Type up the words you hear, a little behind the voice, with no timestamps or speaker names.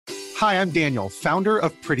Hi, I'm Daniel, founder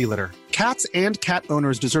of Pretty Litter. Cats and cat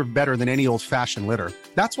owners deserve better than any old-fashioned litter.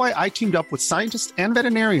 That's why I teamed up with scientists and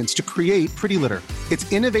veterinarians to create Pretty Litter.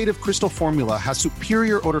 Its innovative crystal formula has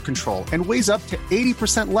superior odor control and weighs up to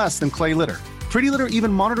 80% less than clay litter. Pretty Litter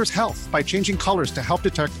even monitors health by changing colors to help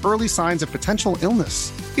detect early signs of potential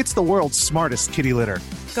illness. It's the world's smartest kitty litter.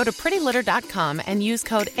 Go to prettylitter.com and use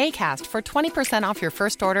code ACAST for 20% off your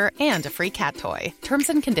first order and a free cat toy. Terms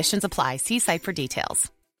and conditions apply. See site for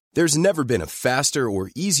details. There's never been a faster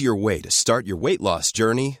or easier way to start your weight loss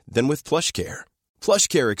journey than with PlushCare.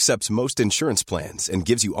 PlushCare accepts most insurance plans and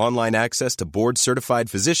gives you online access to board-certified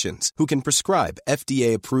physicians who can prescribe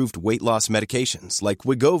FDA-approved weight loss medications like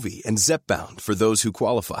Wegovy and Zepbound for those who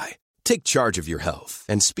qualify. Take charge of your health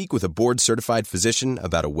and speak with a board-certified physician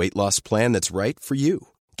about a weight loss plan that's right for you.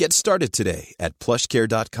 Get started today at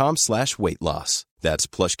plushcare.com/weight loss. That's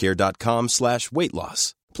plushcare.com/weight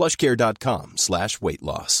loss. plushcare.com/weight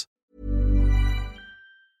loss.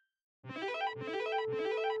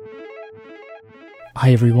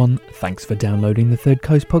 Hi everyone, thanks for downloading the Third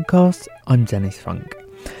Coast podcast. I'm Dennis Funk.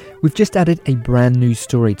 We've just added a brand new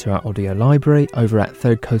story to our audio library over at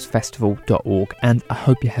thirdcoastfestival.org, and I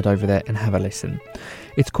hope you head over there and have a listen.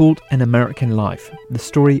 It's called An American Life, the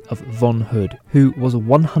story of Von Hood, who was a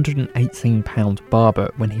 118-pound barber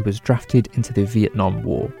when he was drafted into the Vietnam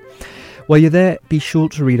War. While you're there, be sure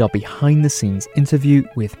to read our behind-the-scenes interview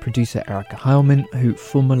with producer Erica Heilman, who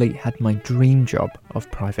formerly had my dream job of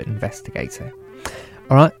private investigator.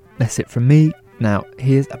 Alright, that's it from me. Now,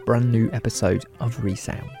 here's a brand new episode of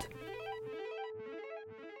Resound.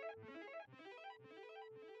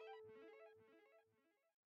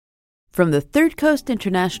 From the Third Coast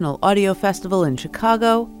International Audio Festival in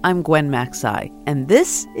Chicago, I'm Gwen Macsai, and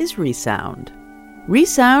this is Resound.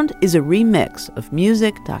 Resound is a remix of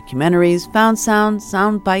music, documentaries, found sound,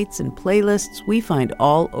 sound bites, and playlists we find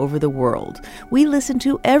all over the world. We listen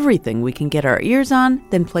to everything we can get our ears on,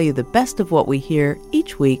 then play you the best of what we hear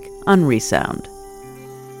each week on Resound.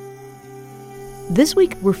 This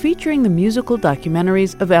week, we're featuring the musical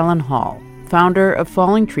documentaries of Alan Hall, founder of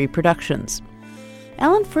Falling Tree Productions.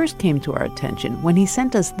 Alan first came to our attention when he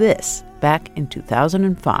sent us this back in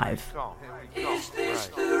 2005. Is this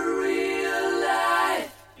the real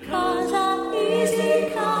life? 'Cause I'm easy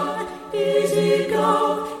come, easy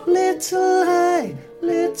go. Little high,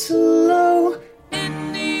 little low.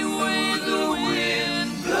 Any way the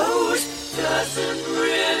wind blows doesn't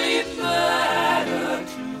really matter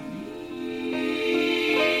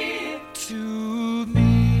to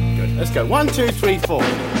me. Good. Let's go. 1, 2, 3, 4.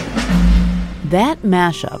 That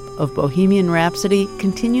mashup of Bohemian Rhapsody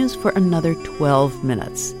continues for another 12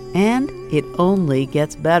 minutes, and it only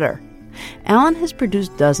gets better. Alan has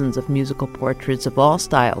produced dozens of musical portraits of all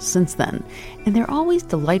styles since then, and they're always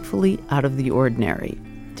delightfully out of the ordinary.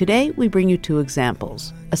 Today, we bring you two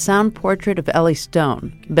examples. A sound portrait of Ellie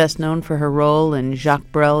Stone, best known for her role in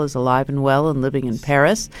Jacques Brel is Alive and Well and Living in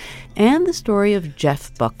Paris, and the story of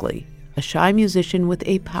Jeff Buckley, a shy musician with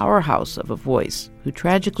a powerhouse of a voice who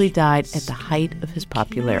tragically died at the height of his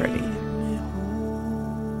popularity.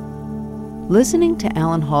 Listening to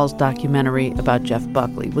Alan Hall's documentary about Jeff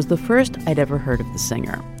Buckley was the first I'd ever heard of the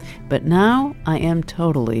singer, but now I am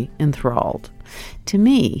totally enthralled. To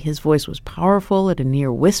me, his voice was powerful at a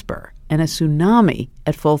near whisper and a tsunami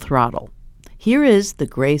at full throttle. Here is The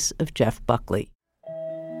Grace of Jeff Buckley.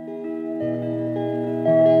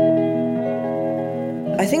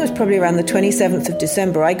 I think it was probably around the 27th of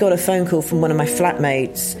December, I got a phone call from one of my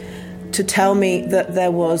flatmates to tell me that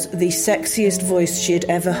there was the sexiest voice she had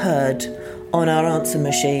ever heard on our answer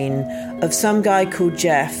machine of some guy called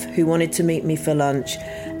Jeff who wanted to meet me for lunch.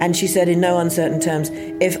 And she said in no uncertain terms,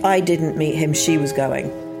 if I didn't meet him, she was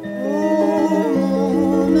going.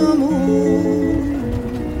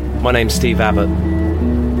 My name's Steve Abbott.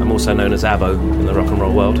 I'm also known as Abbo in the rock and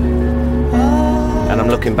roll world. And I'm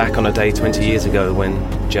looking back on a day 20 years ago when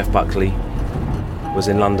Jeff Buckley was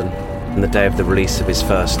in London on the day of the release of his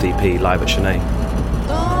first EP, Live at Chennai.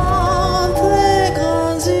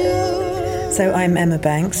 So I'm Emma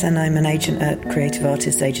Banks and I'm an agent at Creative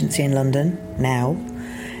Artists Agency in London now.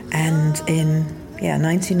 And in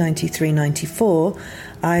 1993-94,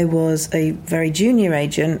 I was a very junior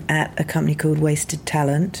agent at a company called Wasted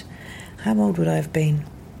Talent. How old would I have been?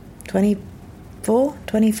 24?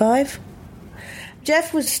 25?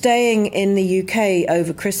 Jeff was staying in the UK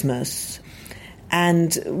over Christmas,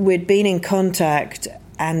 and we'd been in contact,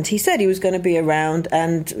 and he said he was going to be around,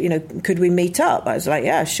 and, could we meet up? I was like,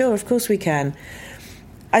 yeah, sure, of course we can.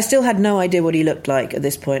 I still had no idea what he looked like at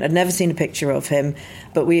this point. I'd never seen a picture of him,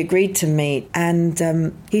 but we agreed to meet,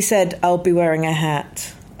 and he said, I'll be wearing a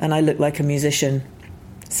hat, and I look like a musician.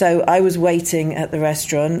 So I was waiting at the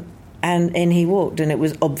restaurant, and in he walked, and it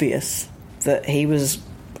was obvious that he was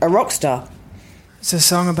a rock star. It's a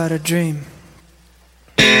song about a dream.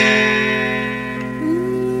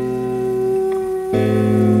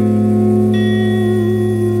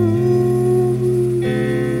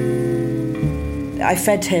 I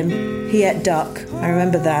fed him. He ate duck. I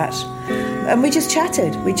remember that. And we just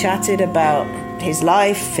chatted. We chatted about his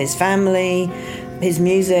life, his family, his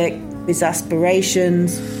music, his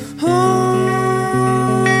aspirations.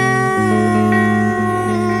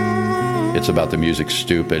 It's about the music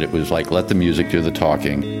stupid. It was like, let the music do the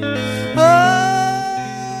talking.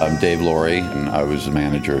 I'm Dave Laurie, and I was the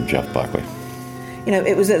manager of Jeff Buckley. You know,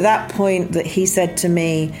 it was at that point that he said to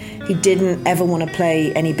me he didn't ever want to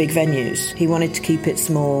play any big venues. He wanted to keep it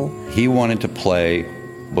small. He wanted to play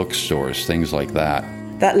bookstores, things like that.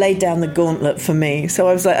 That laid down the gauntlet for me. So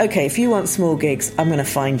I was like, okay, if you want small gigs, I'm going to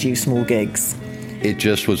find you small gigs. It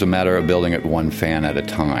just was a matter of building it one fan at a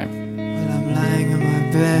time. Well, I'm lying on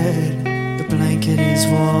my bed. The blanket is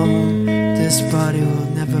warm. This body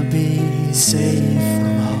will never be safe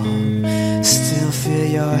from harm. Still feel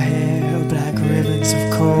your hair, black ribbons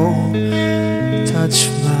of coal. Touch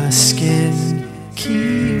my skin,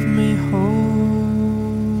 keep me whole.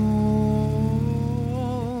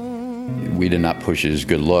 We did not push his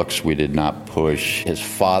good looks. We did not push his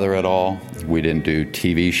father at all. We didn't do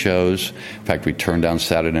TV shows. In fact, we turned down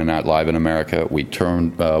Saturday Night Live in America. We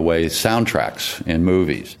turned away soundtracks in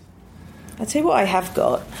movies. I'll tell you what I have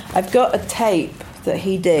got. I've got a tape that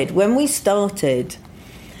he did. When we started,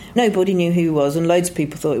 nobody knew who he was, and loads of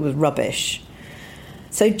people thought it was rubbish.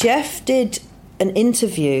 So Jeff did an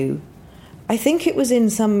interview, I think it was in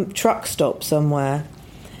some truck stop somewhere,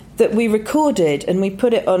 that we recorded and we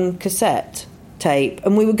put it on cassette tape,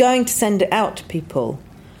 and we were going to send it out to people.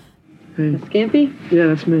 Hey. Scampy? Yeah,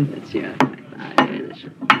 that's me. That's you.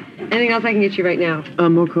 Anything else I can get you right now?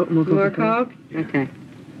 More Coke. More Coke? Okay.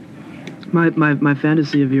 My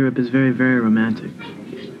fantasy of Europe is very, very romantic.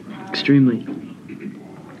 Extremely.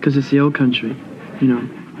 Because it's the old country, you know.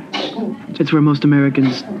 It's where most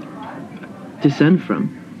Americans descend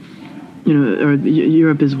from. You know, or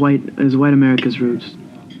Europe is white America's roots.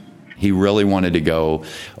 He really wanted to go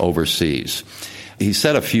overseas. He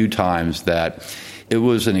said a few times that it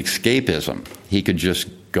was an escapism. He could just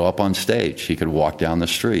go up on stage. He could walk down the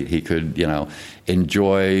street. He could, you know,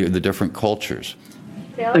 enjoy the different cultures.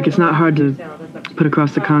 Like, it's not hard to put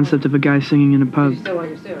across the concept of a guy singing in a pub.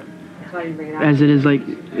 As it is, like,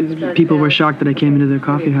 people were shocked that I came into their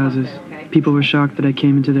coffee houses. People were shocked that I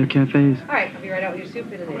came into their cafes. All right, I'll be right out with your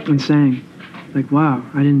soup in a minute. And sang. Like, wow,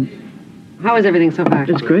 I didn't... How is everything so far?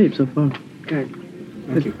 It's great so far. Good.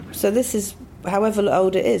 Thank you. So this is, however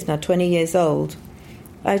old it is now, 20 years old.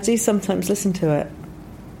 I do sometimes listen to it.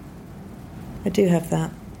 I do have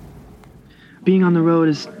that. Being on the road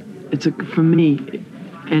is, for me,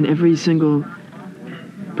 and every single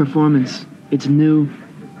performance, it's new.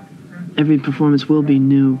 Every performance will be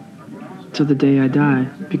new till the day I die,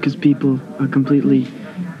 because people are completely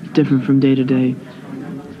different from day to day.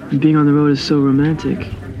 And being on the road is so romantic.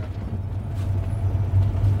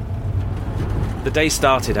 The day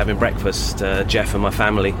started having breakfast, Jeff and my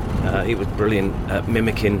family. He was brilliant at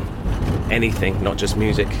mimicking anything, not just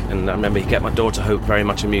music. And I remember he kept my daughter Hope very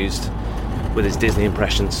much amused with his Disney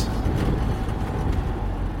impressions.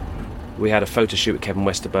 We had a photo shoot with Kevin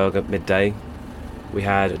Westerberg at midday. We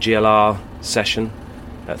had a GLR session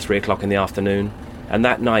at 3 o'clock in the afternoon. And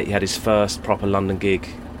that night he had his first proper London gig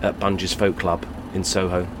at Bunge's Folk Club in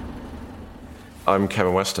Soho. I'm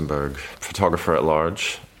Kevin Westerberg, photographer at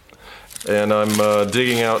large. And I'm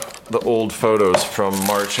digging out the old photos from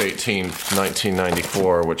March 18th,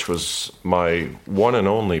 1994, which was my one and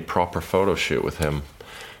only proper photo shoot with him.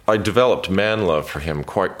 I developed man love for him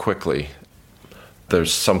quite quickly.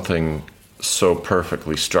 There's something so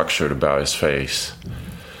perfectly structured about his face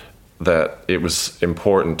that it was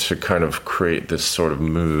important to kind of create this sort of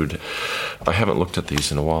mood. I haven't looked at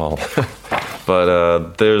these in a while,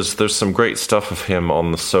 but there's some great stuff of him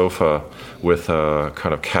on the sofa with a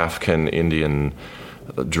kind of Kafkan Indian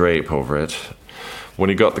drape over it. When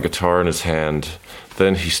he got the guitar in his hand,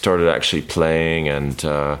 then he started actually playing, and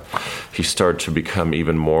he started to become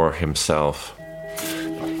even more himself.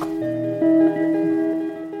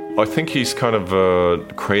 I think he's kind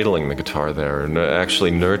of cradling the guitar there and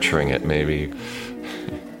actually nurturing it, maybe.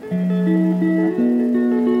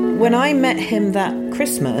 When I met him that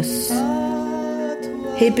Christmas,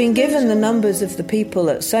 he'd been given the numbers of the people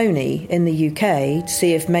at Sony in the UK to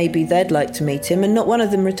see if maybe they'd like to meet him, and not one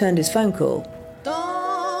of them returned his phone call.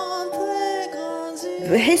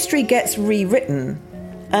 The history gets rewritten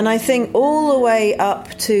And I think all the way up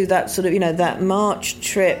to that sort of, that March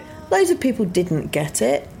trip, loads of people didn't get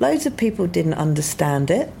it. Loads of people didn't understand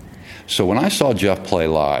it. So when I saw Jeff play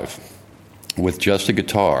live with just a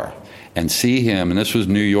guitar and see him, and this was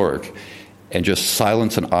New York, and just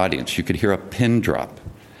silence an audience, you could hear a pin drop.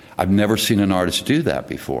 I've never seen an artist do that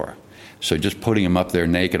before. So just putting him up there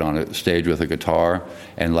naked on a stage with a guitar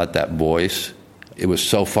and let that voice, it was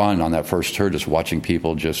so fun on that first tour, just watching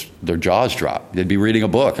people their jaws drop. They'd be reading a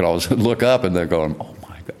book and all of a sudden look up and they're going, oh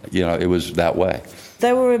my God. It was that way.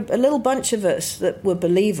 There were a little bunch of us that were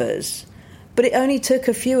believers, but it only took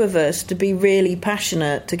a few of us to be really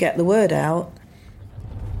passionate to get the word out.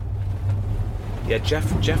 Yeah,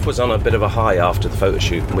 Jeff was on a bit of a high after the photo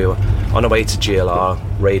shoot, and we were on our way to GLR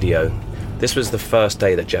Radio. This was the first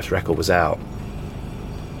day that Jeff's record was out.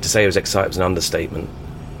 To say he was excited was an understatement.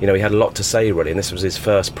 He had a lot to say, really, and this was his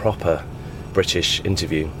first proper British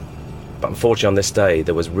interview. But unfortunately, on this day,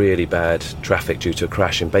 there was really bad traffic due to a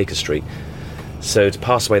crash in Baker Street. So to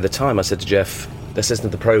pass away the time, I said to Jeff, this isn't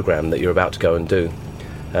the programme that you're about to go and do.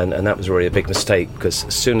 And that was really a big mistake, because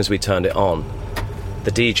as soon as we turned it on,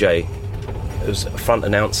 the DJ was front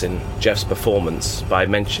announcing Jeff's performance by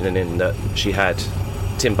mentioning that she had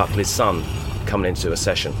Tim Buckley's son coming into a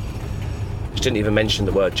session. She didn't even mention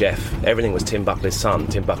the word Jeff. Everything was Tim Buckley's son,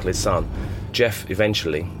 Tim Buckley's son. Jeff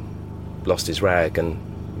eventually lost his rag and,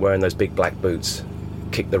 wearing those big black boots,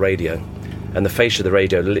 kicked the radio. And the face of the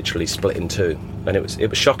radio literally split in two. And it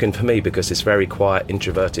was shocking for me, because this very quiet,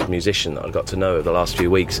 introverted musician that I got to know over the last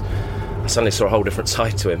few weeks, I suddenly saw a whole different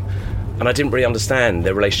side to him. And I didn't really understand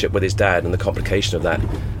the relationship with his dad and the complication of that.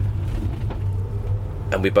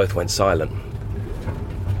 And we both went silent.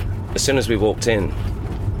 As soon as we walked in,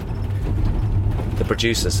 the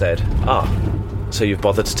producer said, so you've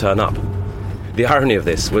bothered to turn up. The irony of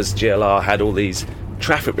this was GLR had all these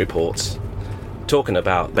traffic reports talking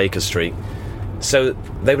about Baker Street, so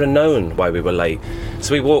they would have known why we were late.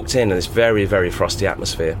 So we walked in this very, very frosty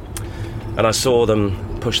atmosphere, and I saw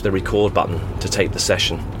them push the record button to tape the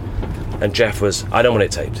session. And Jeff was, I don't want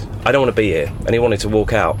it taped. I don't want to be here. And he wanted to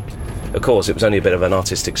walk out. Of course, it was only a bit of an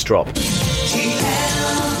artistic strop.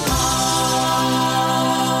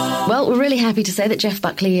 Well, we're really happy to say that Jeff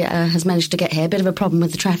Buckley has managed to get here. A bit of a problem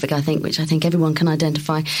with the traffic, I think, which I think everyone can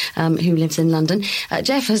identify who lives in London.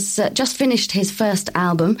 Jeff has just finished his first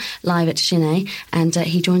album, live at Chennai, and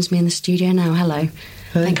he joins me in the studio now. Hello.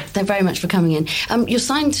 Thank you very much for coming in. You're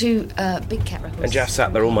signed to Big Cat Records. And Jeff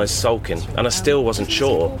sat there almost sulking, and I still wasn't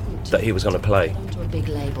sure that he was going to play. To a big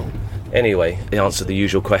label. Anyway, he answered the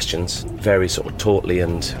usual questions, very sort of tautly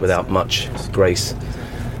and without much grace,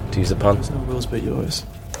 to use a pun. There's no rules but yours.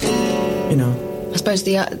 I suppose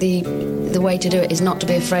the way to do it is not to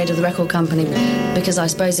be afraid of the record company, because I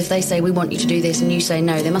suppose if they say we want you to do this and you say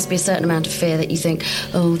no, there must be a certain amount of fear that you think,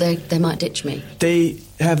 they might ditch me. They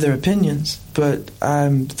have their opinions, but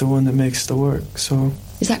I'm the one that makes the work, so...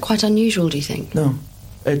 Is that quite unusual, do you think? No,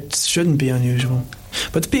 it shouldn't be unusual.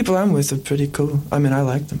 But the people I'm with are pretty cool. I mean, I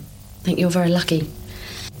like them. I think you're very lucky.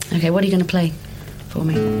 Okay, what are you going to play for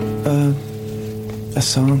me? A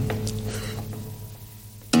song.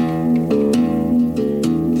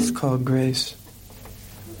 It's called Grace.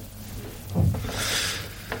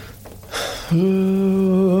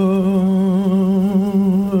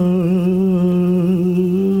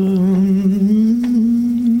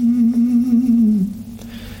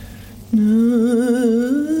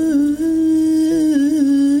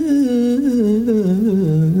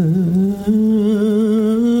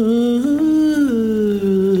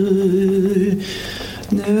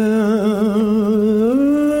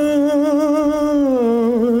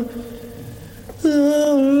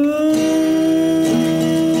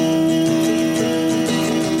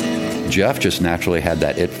 Jeff just naturally had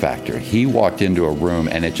that it factor. He walked into a room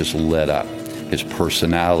and it just lit up. His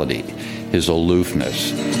personality, his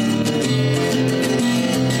aloofness.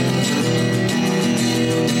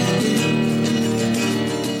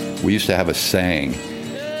 We used to have a saying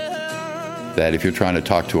that if you're trying to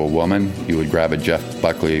talk to a woman, you would grab a Jeff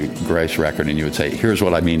Buckley Grace record and you would say, here's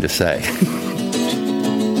what I mean to say.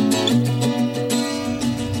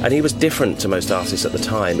 And he was different to most artists at the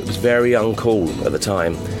time. It was very uncool at the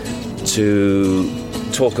time to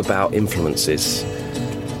talk about influences.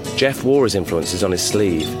 Jeff wore his influences on his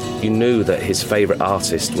sleeve. You knew that his favourite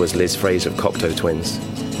artist was Liz Fraser of Cocteau Twins.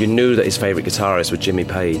 You knew that his favourite guitarist was Jimmy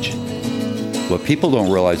Page. What people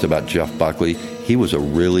don't realize about Jeff Buckley, he was a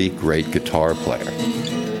really great guitar player.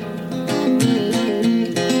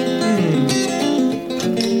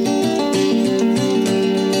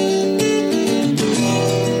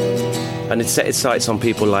 And it set its sights on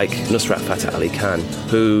people like Nusrat Fateh Ali Khan,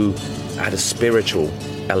 who had a spiritual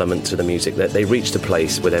element to the music, that they reached a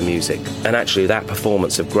place with their music. And actually that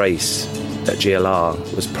performance of Grace at GLR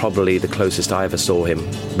was probably the closest I ever saw him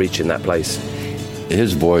reaching that place.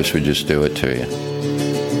 His voice would just do it to you.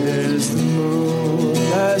 There's the moon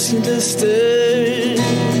asking to stay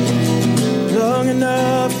long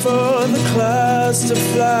enough for the clouds to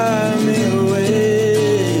fly me away.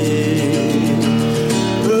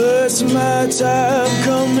 But it's my time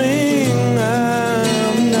coming,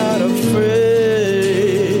 I'm not afraid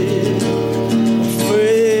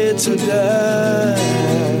to die.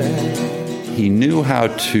 He knew how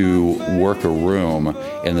to work a room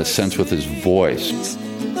in the sense with his voice.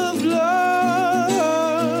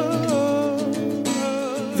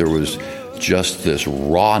 There was just this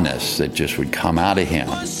rawness that just would come out of him.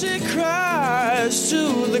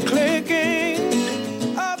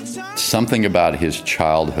 Something about his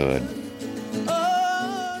childhood.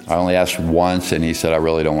 I only asked once, and he said, I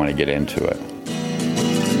really don't want to get into it.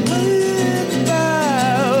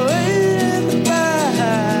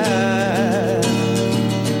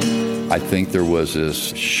 I think there was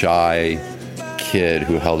this shy kid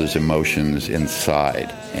who held his emotions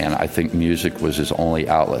inside, and I think music was his only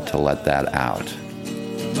outlet to let that out.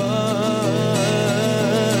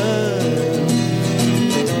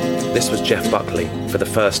 This was Jeff Buckley for the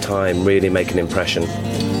first time really making an impression,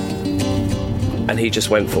 and he just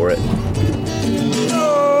went for it.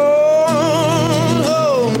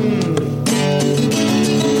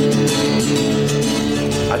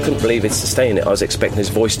 I couldn't believe he'd sustain it. I was expecting his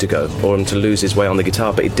voice to go or him to lose his way on the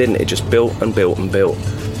guitar, but he didn't. It just built and built and built.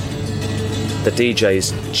 The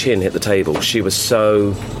DJ's chin hit the table. She was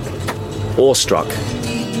so awestruck.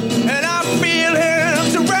 And I feel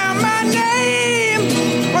hands around my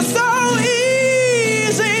name. Was so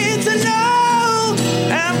easy to know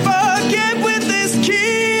and forget with this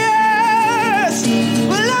kiss.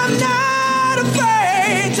 Well, I'm not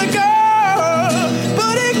afraid to go,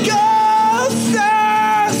 but it goes so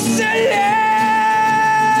silly.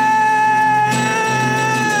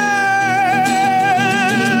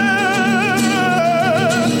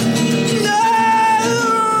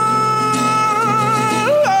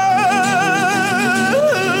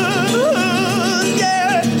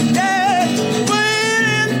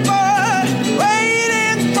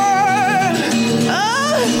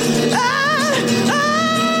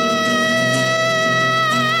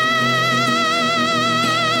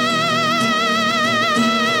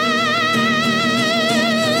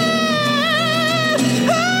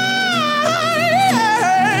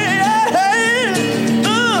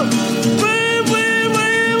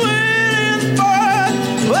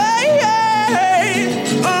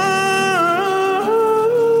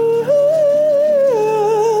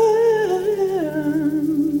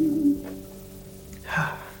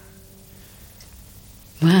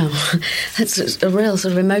 That's a real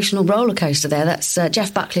sort of emotional roller coaster there. That's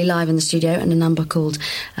Jeff Buckley live in the studio and a number called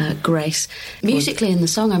Grace. Musically in the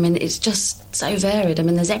song, I mean, it's just so varied. I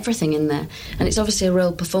mean, there's everything in there. And it's obviously a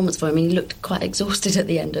real performance for him. I mean, he looked quite exhausted at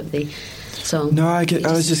the end of the song. No, I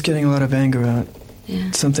was just getting a lot of anger out. Yeah.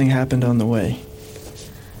 Something happened on the way.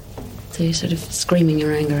 So you're sort of screaming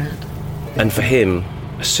your anger out. And for him,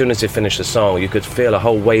 as soon as he finished the song, you could feel a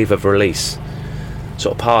whole wave of release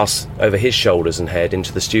sort of pass over his shoulders and head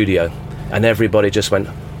into the studio. And everybody just went,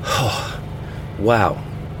 oh, wow.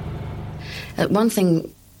 One thing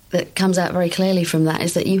that comes out very clearly from that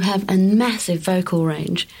is that you have a massive vocal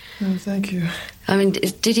range. Oh, thank you. I mean,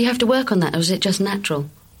 did you have to work on that, or was it just natural?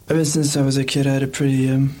 Ever since I was a kid, I had a pretty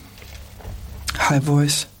high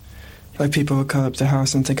voice. Like, people would call up the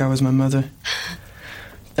house and think I was my mother.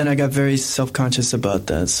 And I got very self-conscious about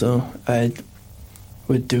that, so I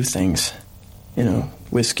would do things, you know,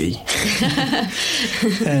 whiskey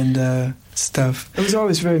and stuff. It was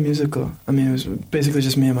always very musical. I mean, it was basically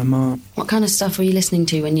just me and my mom. What kind of stuff were you listening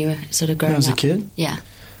to when you were sort of growing up? When I was a kid? Yeah.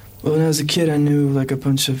 Well, when I was a kid, I knew, like, a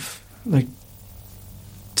bunch of, like,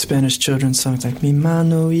 Spanish children's songs, like Mi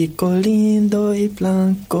mano y colindo y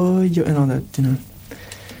blanco, and all that, you know.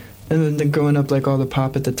 And then growing up, like, all the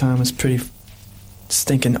pop at the time was pretty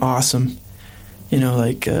stinking awesome. You know,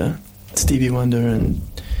 like Stevie Wonder and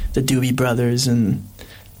the Doobie Brothers and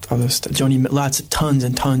all those stuff. Tons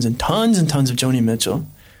and tons of Joni Mitchell.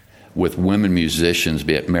 With women musicians,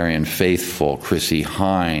 be it Marianne Faithfull, Chrissie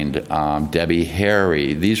Hynde, Debbie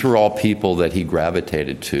Harry, these were all people that he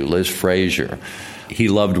gravitated to. Liz Fraser. He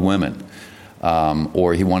loved women,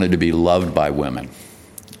 or he wanted to be loved by women.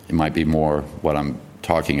 It might be more what I'm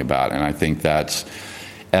talking about, and I think that's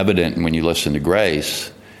evident when you listen to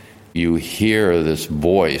Grace. You hear this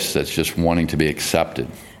voice that's just wanting to be accepted.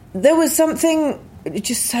 There was something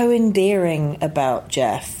just so endearing about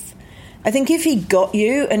Jeff. I think if he got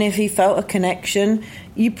you and if he felt a connection,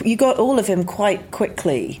 you got all of him quite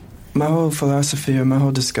quickly. My whole philosophy or my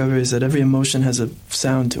whole discovery is that every emotion has a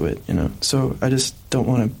sound to it, So I just don't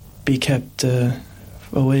want to be kept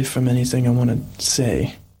away from anything I want to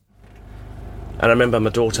say. And I remember my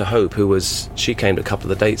daughter Hope, she came to a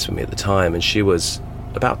couple of the dates with me at the time, and she was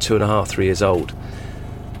about 2.5, 3 years old.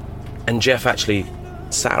 And Jeff actually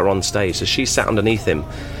sat her on stage, so she sat underneath him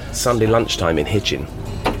Sunday lunchtime in Hitchin.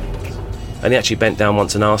 And he actually bent down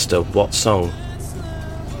once and asked her what song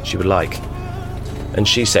she would like. And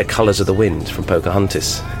she said Colours of the Wind from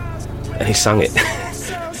Pocahontas. And he sung it.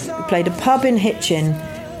 We played a pub in Hitchin,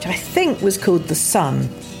 which I think was called The Sun.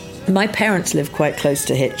 My parents lived quite close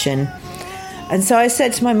to Hitchin. And so I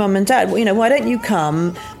said to my mum and dad, why don't you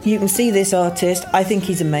come? You can see this artist. I think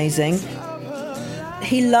he's amazing.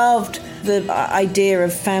 He loved the idea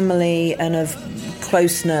of family and of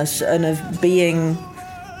closeness and of being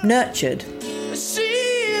nurtured. She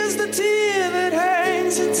is the tear that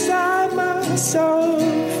hangs inside my soul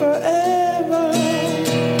forever.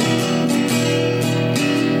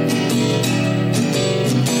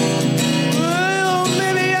 Well,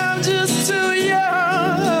 maybe I'm just too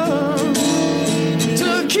young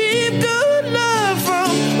to keep good love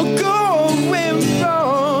from going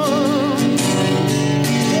wrong.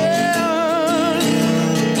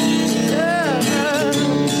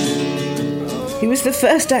 He was the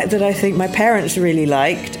first act that I think my parents really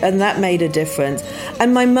liked, and that made a difference.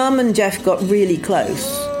 And my mum and Jeff got really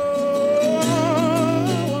close.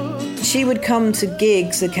 She would come to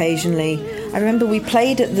gigs occasionally. I remember we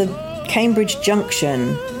played at the Cambridge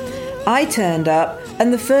Junction. I turned up,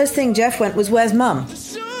 and the first thing Jeff went was, "Where's Mum?"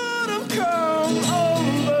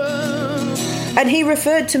 And he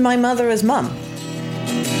referred to my mother as Mum.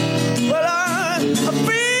 Well, I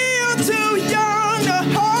feel too young to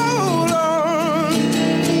hold on,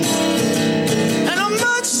 and I'm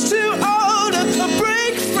much too old to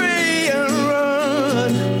break free and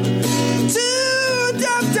run. Too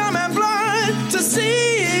deaf, dumb, and blind to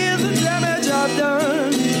see the damage I've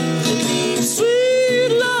done.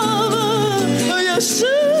 Sweet lover, you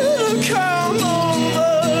should have come over.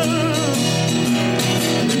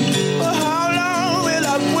 How long will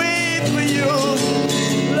I wait for you,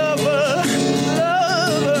 lover,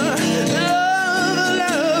 lover, lover,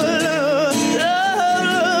 lover, love.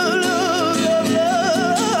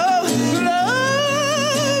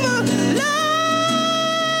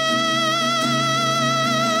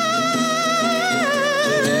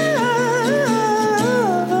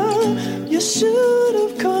 You should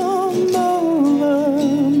have come over,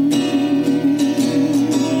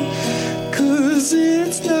 'cause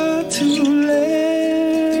it's not too late.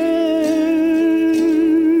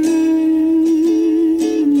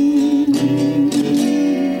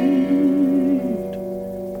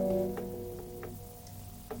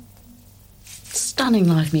 Stunning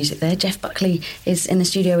live music there. Jeff Buckley is in the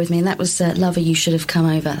studio with me, and that was Lover, You Should Have Come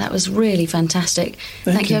Over. That was really fantastic.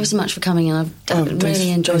 Thank you ever so much for coming in. I've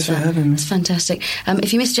really enjoyed thanks that. for having me. It's fantastic.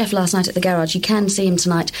 If you missed Jeff last night at the Garage, you can see him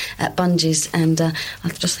tonight at Bungees, and I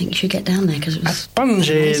just think you should get down there because it was Bungees.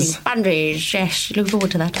 amazing. Bungees, yes. Looking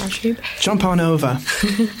forward to that, I should. Jump on over.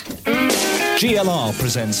 GLR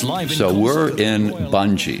presents live. So we're in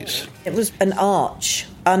Bungees. It was an arch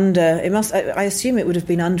under, I assume it would have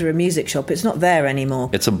been under a music shop. It's not there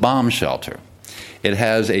anymore. It's a bomb shelter. It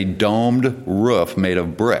has a domed roof made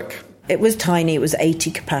of brick. It was tiny. It was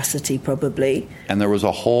 80 capacity probably. And there was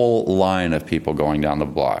a whole line of people going down the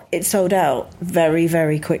block. It sold out very,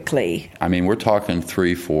 very quickly. I mean, we're talking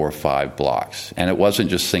 3, 4, 5 blocks. And it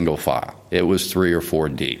wasn't just single file. It was 3 or 4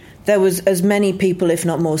 deep. There was as many people, if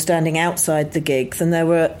not more, standing outside the gig than there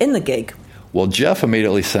were in the gig. Well, Jeff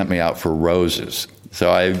immediately sent me out for roses.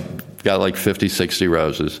 So I got like 50, 60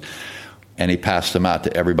 roses. And he passed them out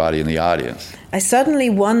to everybody in the audience. I suddenly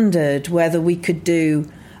wondered whether we could do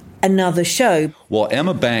another show. Well,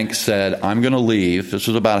 Emma Banks said, I'm going to leave. This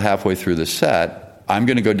was about halfway through the set. I'm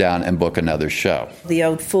going to go down and book another show. The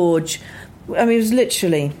old Forge, I mean, it was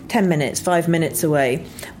literally 10 minutes, 5 minutes away.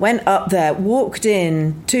 Went up there, walked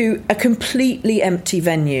in to a completely empty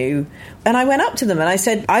venue. And I went up to them and I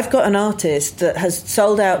said, I've got an artist that has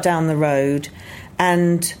sold out down the road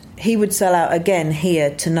and he would sell out again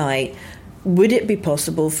here tonight. Would it be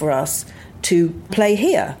possible for us to play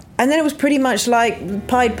here? And then it was pretty much like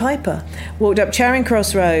Pied Piper. Walked up Charing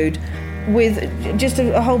Cross Road with just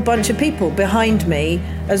a whole bunch of people behind me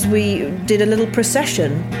as we did a little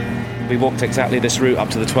procession. We walked exactly this route up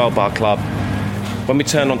to the 12 Bar Club. When we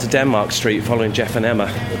turned onto Denmark Street following Jeff and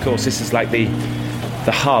Emma, of course, this is like the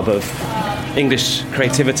hub of English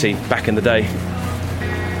creativity back in the day.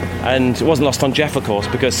 And it wasn't lost on Jeff, of course,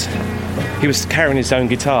 because he was carrying his own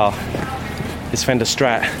guitar, his Fender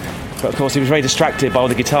Strat. But of course he was very distracted by all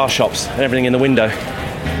the guitar shops and everything in the window.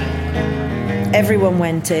 Everyone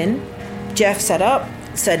went in. Jeff set up,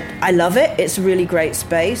 said, I love it, it's a really great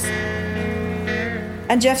space.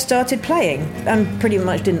 And Jeff started playing and pretty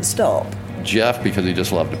much didn't stop. Jeff, because he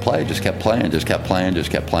just loved to play, just kept playing, just kept playing, just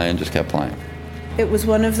kept playing, just kept playing. It was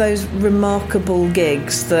one of those remarkable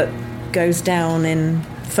gigs that goes down in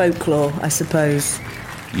folklore, I suppose.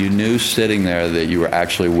 You knew sitting there that you were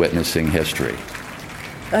actually witnessing history.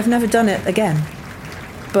 I've never done it again,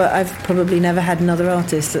 but I've probably never had another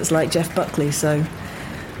artist that's like Jeff Buckley, so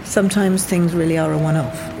sometimes things really are a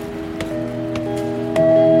one-off.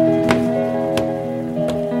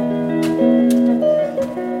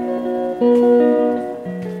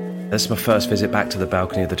 This is my first visit back to the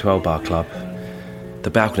balcony of the 12 Bar Club. The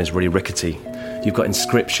balcony is really rickety. You've got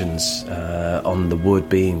inscriptions on the wood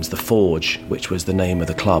beams, the Forge, which was the name of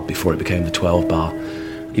the club before it became the 12 Bar.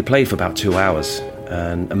 He played for about 2 hours,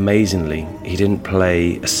 and amazingly, he didn't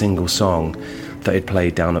play a single song that he'd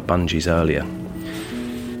played down at Bungie's earlier.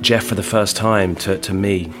 Jeff, for the first time, to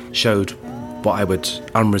me, showed what I would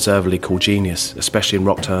unreservedly call genius, especially in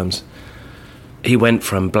rock terms. He went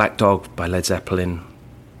from Black Dog by Led Zeppelin,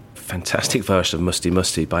 fantastic version of Musti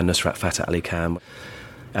Musti by Nusrat Fateh Ali Khan,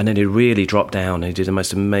 and then he really dropped down and he did the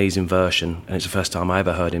most amazing version, and it's the first time I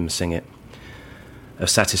ever heard him sing it, of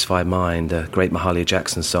Satisfied Mind, a great Mahalia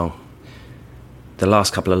Jackson song. The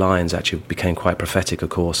last couple of lines actually became quite prophetic, of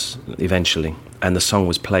course, eventually, and the song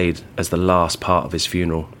was played as the last part of his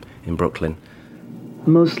funeral in Brooklyn.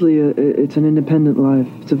 Mostly it's an independent life.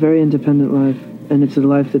 It's a very independent life, and it's a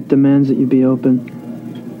life that demands that you be open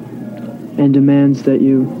and demands that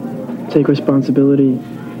you take responsibility,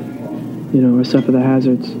 or suffer the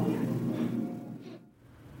hazards.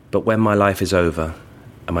 But when my life is over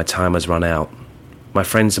and my time has run out, my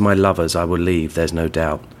friends and my lovers I will leave, there's no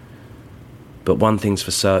doubt. But one thing's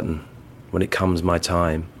for certain, when it comes my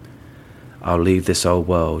time, I'll leave this old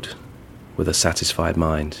world with a satisfied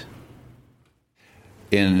mind.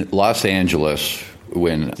 In Los Angeles,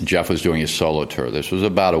 when Jeff was doing his solo tour, this was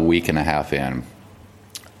about a week and a half in,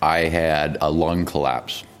 I had a lung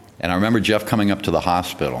collapse. And I remember Jeff coming up to the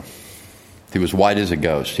hospital. He was white as a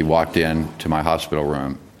ghost. He walked in to my hospital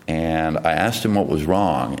room, and I asked him what was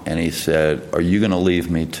wrong, and he said, "Are you going to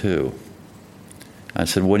leave me too?" I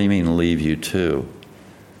said, "What do you mean, leave you too?"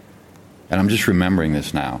 And I'm just remembering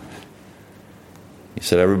this now. He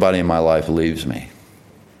said, "Everybody in my life leaves me."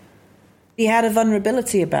 He had a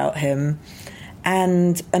vulnerability about him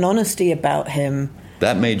and an honesty about him.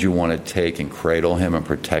 That made you want to take and cradle him and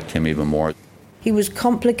protect him even more. He was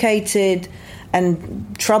complicated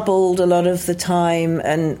and troubled a lot of the time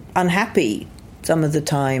and unhappy some of the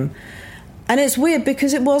time. And it's weird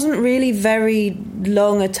because it wasn't really very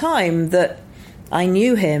long a time that I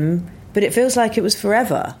knew him, but it feels like it was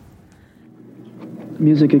forever.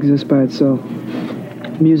 Music exists by itself.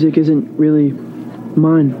 Music isn't really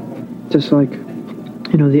mine. Just like,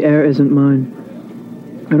 the air isn't mine.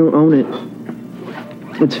 I don't own it.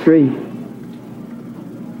 It's free.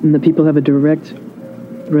 And the people have a direct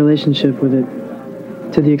relationship with it.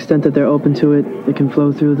 To the extent that they're open to it, it can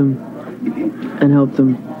flow through them and help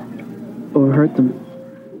them or hurt them.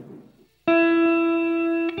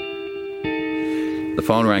 The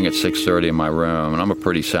phone rang at 6:30 in my room, and I'm a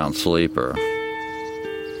pretty sound sleeper.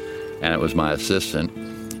 And it was my assistant,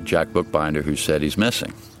 Jack Bookbinder, who said he's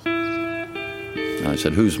missing. And I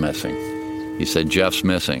said, "Who's missing?" He said, "Jeff's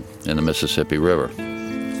missing in the Mississippi River.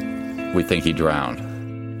 We think he drowned."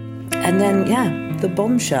 And then, the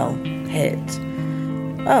bombshell hit.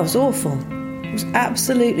 Oh, it was awful. It was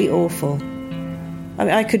absolutely awful. I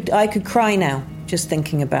mean, I could cry now just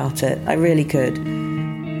thinking about it. I really could.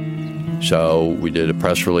 So we did a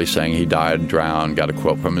press release saying he died, drowned, got a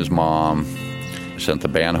quote from his mom, sent the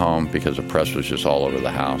band home because the press was just all over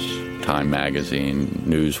the house. Time Magazine,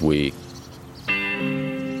 Newsweek.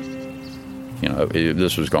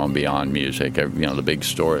 This was going beyond music. The big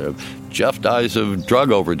story of Jeff dies of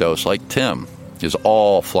drug overdose like Tim is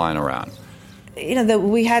all flying around.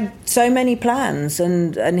 We had so many plans,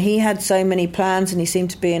 and he had so many plans, and he seemed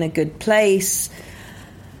to be in a good place.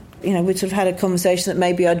 We'd sort of had a conversation that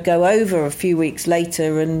maybe I'd go over a few weeks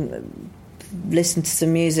later and listen to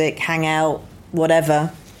some music, hang out,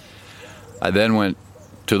 whatever. I then went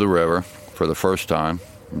to the river for the first time.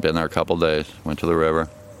 Been there a couple of days. Went to the river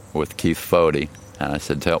with Keith Fody, and I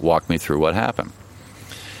said, "Walk me through what happened."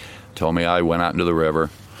 Told me I went out into the river.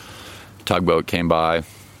 Tugboat came by.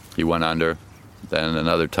 He went under. Then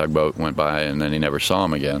another tugboat went by, and then he never saw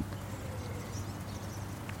him again.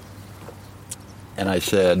 And I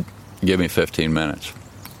said, give me 15 minutes.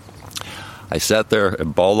 I sat there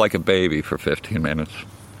and bawled like a baby for 15 minutes.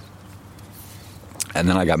 And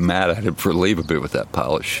then I got mad at him for leaving me with that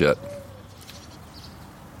pile of shit.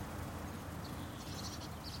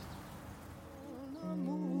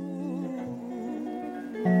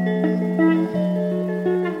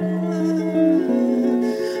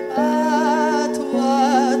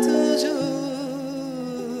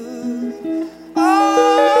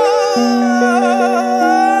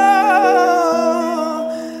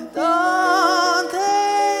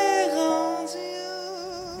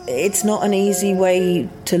 It's not an easy way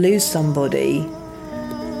to lose somebody,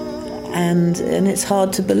 and it's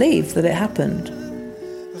hard to believe that it happened.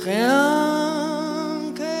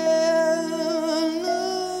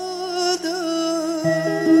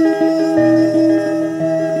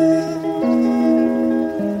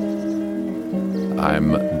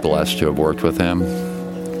 I'm blessed to have worked with him.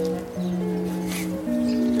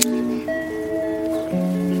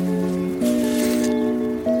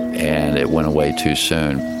 And it went away too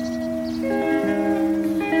soon.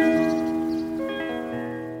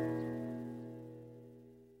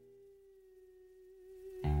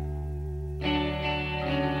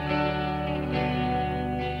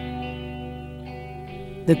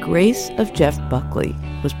 The Grace of Jeff Buckley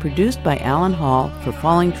was produced by Alan Hall for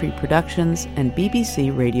Falling Tree Productions and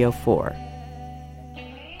BBC Radio 4.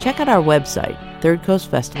 Check out our website,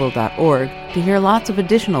 thirdcoastfestival.org, to hear lots of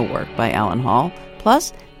additional work by Alan Hall,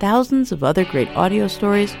 plus thousands of other great audio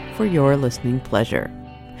stories for your listening pleasure.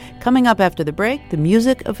 Coming up after the break, the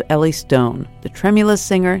music of Ellie Stone, the tremulous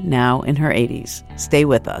singer now in her 80s. Stay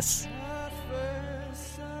with us.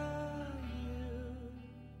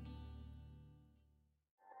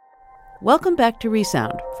 Welcome back to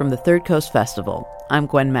Resound from the Third Coast Festival. I'm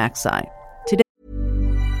Gwen Maxey. Today,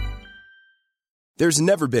 There's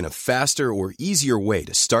never been a faster or easier way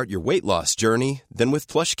to start your weight loss journey than with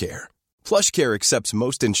PlushCare. PlushCare accepts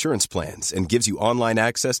most insurance plans and gives you online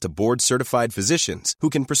access to board-certified physicians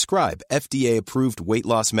who can prescribe FDA-approved weight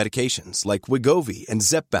loss medications like Wegovy and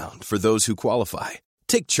Zepbound for those who qualify.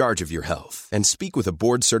 Take charge of your health and speak with a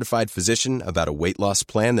board-certified physician about a weight loss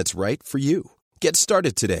plan that's right for you. Get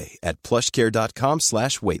started today at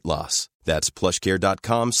plushcare.com/weight loss. That's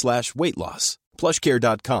plushcare.com/weight loss.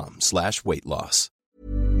 plushcare.com/weight loss.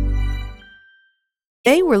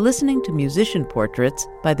 Today we're listening to musician portraits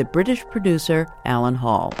by the British producer Alan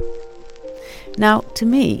Hall. Now, to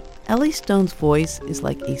me, Ellie Stone's voice is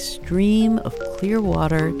like a stream of clear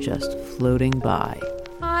water just floating by.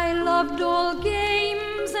 I loved all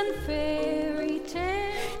games and fairy tales.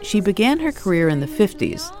 She began her career in the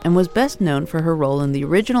 50s and was best known for her role in the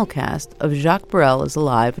original cast of Jacques Brel is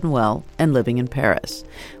Alive and Well and Living in Paris,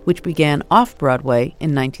 which began off-Broadway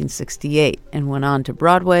in 1968 and went on to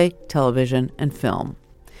Broadway, television, and film.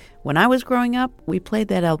 When I was growing up, we played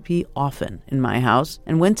that LP often in my house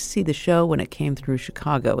and went to see the show when it came through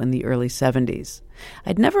Chicago in the early 70s.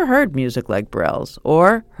 I'd never heard music like Brel's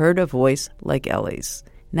or heard a voice like Ellie's.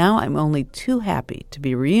 Now I'm only too happy to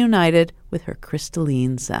be reunited with her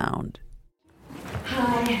crystalline sound.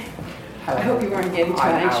 Hi. I hope you weren't getting too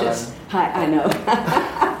anxious. Hi, I know.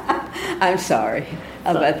 I'm sorry,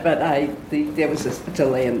 but there was a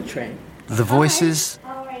delay in the train. The voices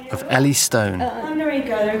of Ellie Stone. I'm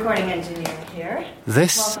Noriko, the recording engineer here.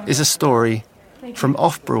 This is a story from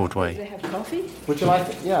off-Broadway. Do they have coffee? Would you like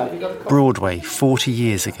it? Yeah, have you got a coffee? Broadway, 40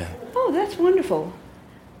 years ago. Oh, that's wonderful.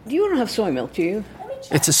 You don't have soy milk, do you?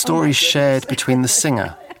 It's a story shared between the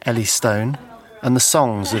singer, Ellie Stone, and the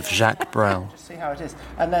songs of Jacques Brel. See how it is.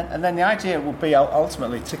 And then the idea will be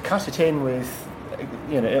ultimately to cut it in with,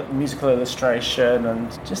 musical illustration and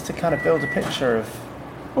just to kind of build a picture of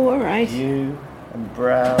all right. You and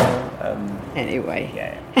Brel and... Anyway.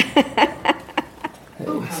 Yeah.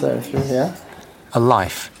 So through here. A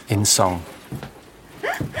life in song.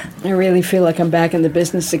 I really feel like I'm back in the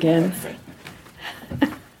business again.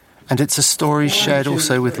 And it's a story shared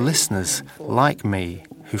also with listeners like me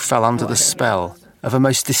who fell under the spell of a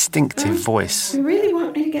most distinctive voice. You really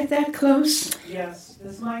want me to get that close? Yes.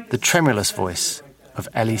 The tremulous voice of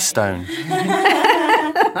Ellie Stone.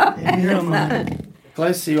 The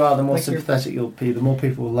closer you are, the more sympathetic you'll be, the more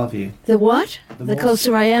people will love you. The what? The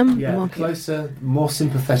closer I am? Yeah, the closer, more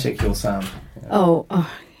sympathetic you'll sound. Yeah. Oh,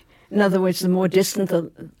 in other words, the more distant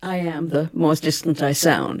I am, the more distant I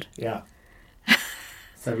sound. Yeah.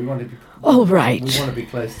 So we want to be... All right. We want to be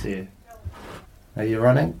close to you. Are you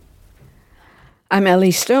running? I'm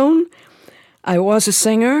Ellie Stone. I was a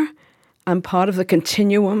singer. I'm part of the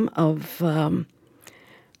continuum of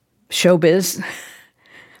showbiz.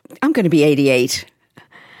 I'm going to be 88.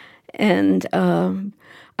 And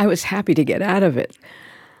I I was happy to get out of it.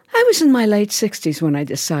 I was in my late 60s when I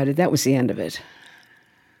decided that was the end of it.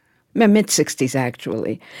 My mid-60s,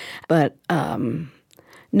 actually. But,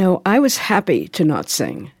 no, I was happy to not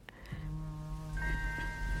sing.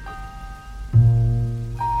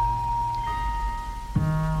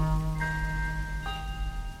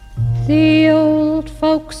 The old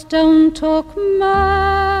folks don't talk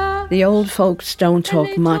much. The old folks don't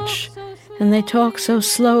talk much, and they talk so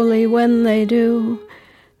slowly when they do.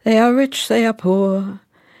 They are rich, they are poor.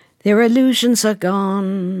 Their illusions are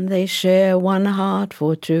gone. They share one heart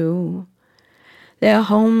for two. Their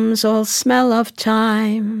homes all smell of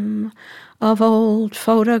time, of old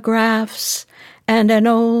photographs and an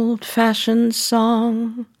old-fashioned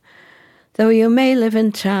song. Though you may live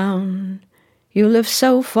in town, you live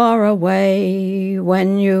so far away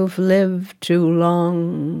when you've lived too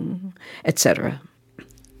long, etc.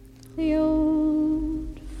 The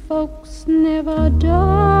old folks never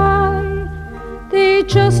die. They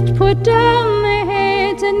just put down their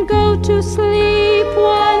heads and go to sleep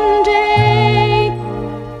one day.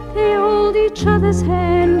 They hold each other's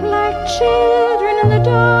hand like children in the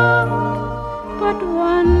dark, but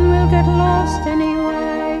one will get lost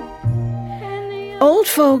anyway. Old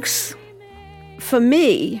folks, for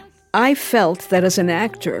me, I felt that as an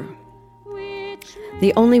actor,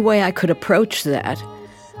 the only way I could approach that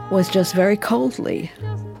was just very coldly.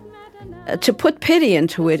 To put pity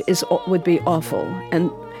into it would be awful,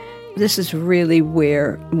 and this is really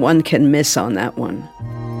where one can miss on that one.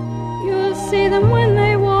 You'll see them when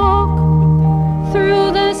they walk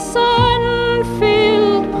through the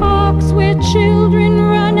sun-filled parks where children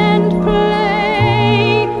run and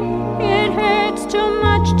play. It hurts too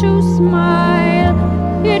much to smile.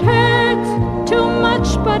 It hurts too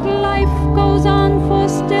much, but life goes on for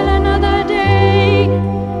still another day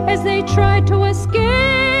as they try to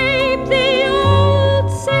escape the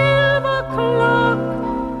old silver clock.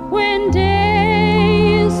 When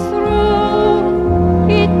day is through,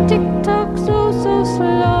 it tick-tocks oh so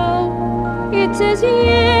slow. It says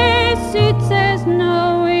yes, it says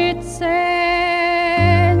no, it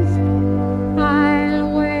says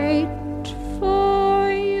I'll wait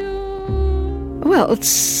for you. Well,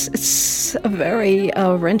 it's a very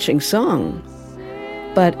wrenching song,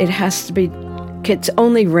 but it's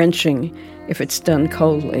only wrenching if it's done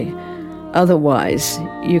coldly. Otherwise,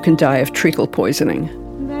 you can die of treacle poisoning.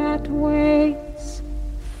 That waits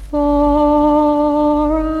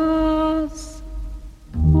for us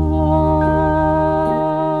all.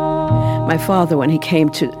 My father, when he came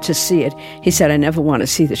to see it, he said, "I never want to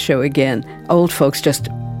see the show again. Old folks just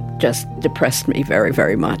depressed me very,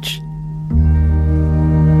 very much."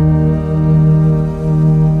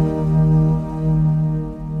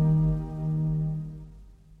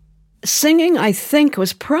 Singing, I think,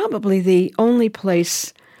 was probably the only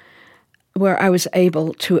place where I was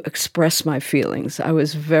able to express my feelings. I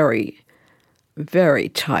was very, very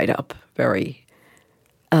tied up,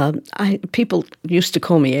 people used to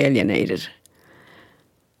call me alienated.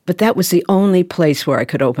 But that was the only place where I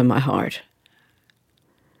could open my heart.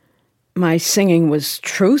 My singing was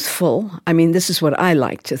truthful. I mean, this is what I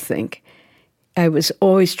like to think. I was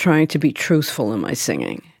always trying to be truthful in my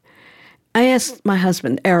singing. I asked my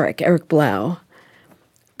husband, Eric Blau,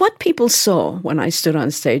 what people saw when I stood on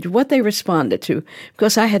stage, what they responded to,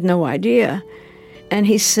 because I had no idea. And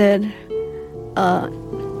he said, oh,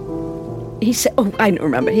 I don't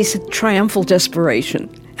remember. He said, triumphal desperation.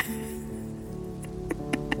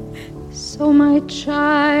 So my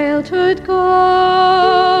childhood goes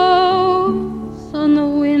on the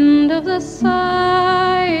wind of the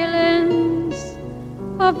silence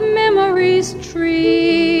of memories,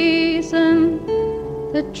 trees, and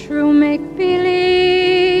the true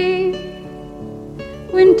make-believe.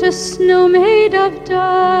 Winter snow made of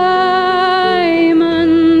diamonds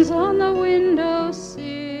on the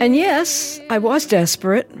windowsill. And yes, I was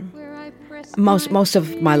desperate most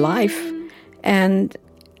of my life, and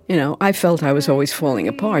I felt I was always falling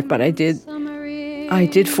apart, but I did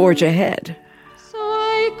forge ahead. So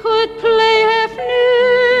I could play half nude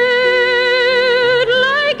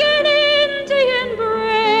like an Indian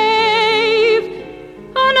brave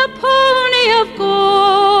on a pony of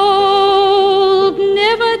gold,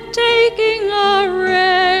 never taking a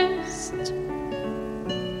rest.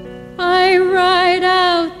 I ride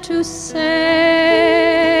out to save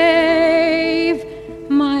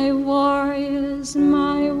my warriors,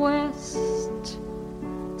 my West.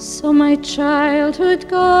 So my childhood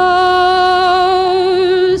goes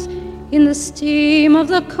in the steam of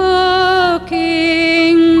the cooking.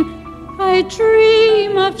 I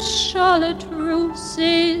dream of charlotte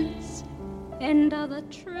ruses and other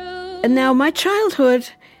truths. And now my childhood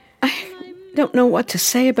I don't know what to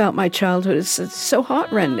say about my childhood. It's so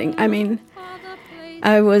heartrending. I mean,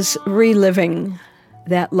 I was reliving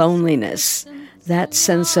that loneliness, that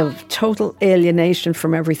sense of total alienation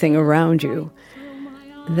from everything around you,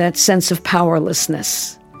 that sense of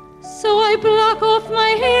powerlessness. So I block off my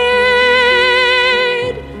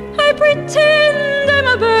head, I pretend I'm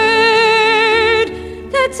a bird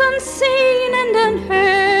that's unseen and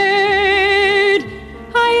unheard.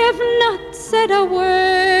 I have not said a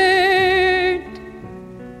word.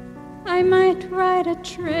 I might ride a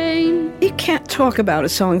train. You can't talk about a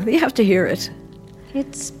song, you have to hear it.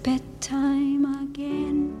 It's bedtime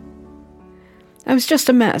again. I was just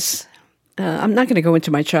a mess. I'm not going to go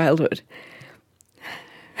into my childhood.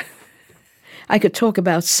 I could talk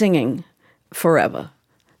about singing forever.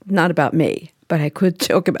 Not about me, but I could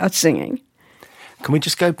talk about singing. Can we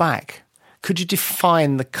just go back? Could you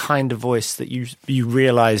define the kind of voice that you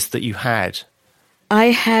realised that you had? I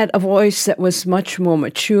had a voice that was much more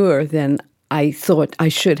mature than I thought I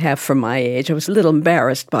should have for my age. I was a little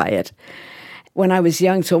embarrassed by it. When I was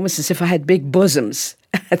young, it's almost as if I had big bosoms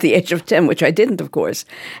at the age of 10, which I didn't, of course.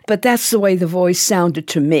 But that's the way the voice sounded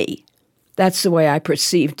to me. That's the way I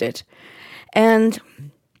perceived it. And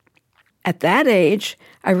at that age,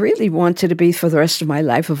 I really wanted to be for the rest of my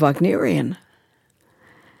life a Wagnerian.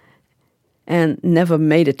 And never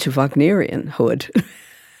made it to Wagnerianhood.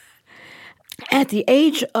 At the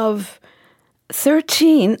age of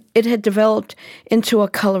 13, it had developed into a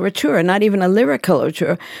coloratura, not even a lyric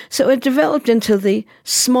coloratura. So it developed into the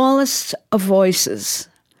smallest of voices,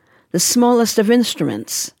 the smallest of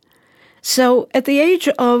instruments. So at the age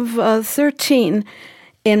of 13,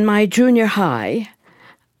 in my junior high,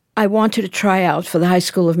 I wanted to try out for the High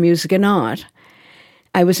School of Music and Art.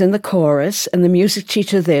 I was in the chorus, and the music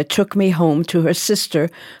teacher there took me home to her sister,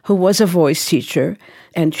 who was a voice teacher,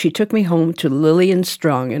 and she took me home to Lillian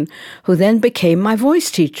Strongen, who then became my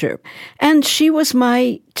voice teacher. And she was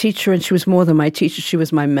my teacher, and she was more than my teacher. She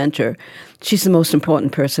was my mentor. She's the most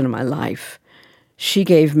important person in my life. She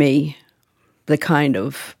gave me the kind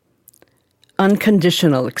of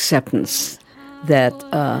unconditional acceptance that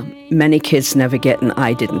many kids never get, and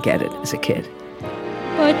I didn't get it as a kid.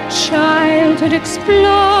 But childhood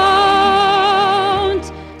explodes.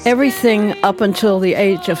 Everything up until the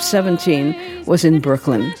age of 17 was in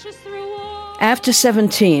Brooklyn. After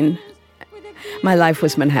 17, my life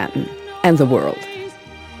was Manhattan and the world.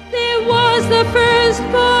 There was the first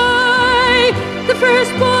boy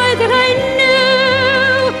that I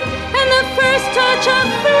knew, and the first touch of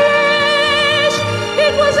flesh.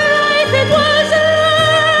 It was alive, it was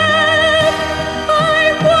alive.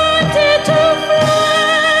 I wanted to fly.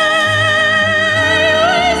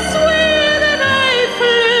 I swear that I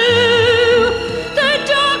flew. The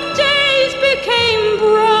dark days became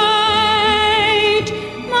bright.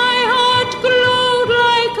 My heart glowed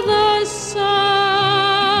like the sun.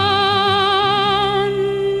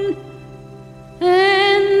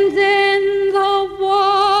 And then the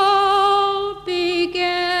war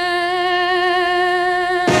began.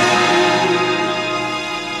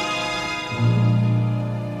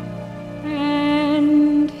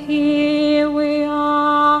 And here we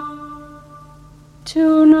are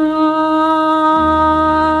tonight.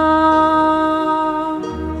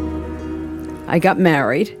 I got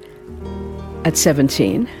married at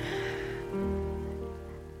 17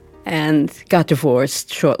 and got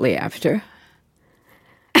divorced shortly after.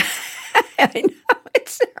 I know it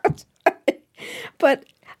sounds funny, but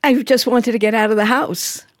I just wanted to get out of the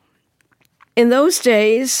house. In those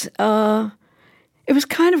days, it was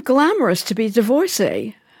kind of glamorous to be a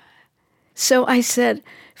divorcee. So I said,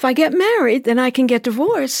 if I get married, then I can get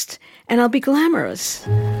divorced, and I'll be glamorous.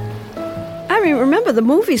 I mean, remember, the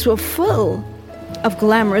movies were full of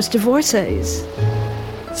glamorous divorcees.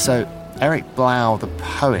 So Eric Blau, the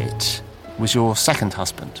poet, was your second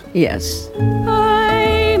husband? Yes.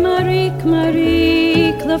 I, Marique,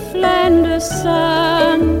 Marique, the Flanders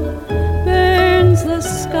sun burns the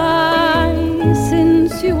sky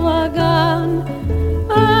since you are gone.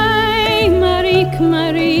 I, Marique,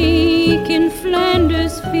 Marique, in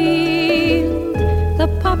Flanders field, the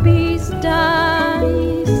poppies die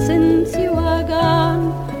since you are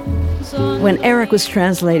gone. When Eric was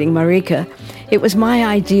translating Marika, it was my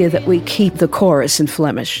idea that we keep the chorus in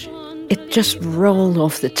Flemish. It just rolled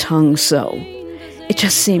off the tongue so. It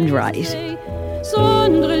just seemed right.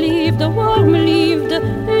 Zonder liefde, warme liefde,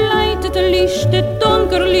 leidt het licht, het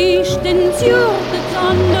donker licht, en zuurt het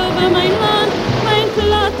zand over mijn land, mijn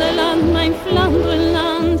platteland, mijn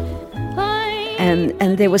Flandrenland.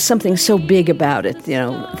 And there was something so big about it, you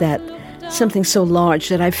know, that something so large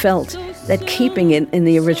that I felt that keeping it in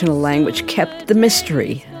the original language kept the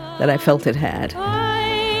mystery that I felt it had.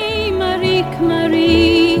 Marique,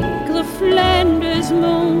 Marique, the Flanders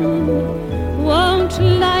moon won't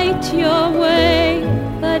light your way,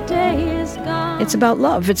 the day is gone. It's about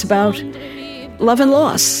love. It's about love and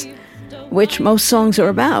loss, which most songs are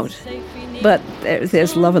about. But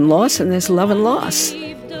there's love and loss, and there's love and loss.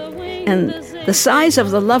 And the size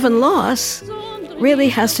of the love and loss really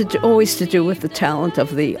has always to do with the talent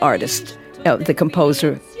of the artist, the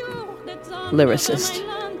composer, lyricist.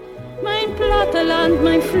 Mein Platteland,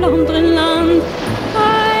 mein Flandrenland.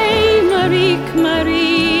 Ay, Marique,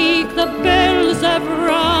 Marique, the bells have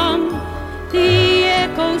rung. The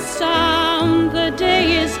echoes sound, the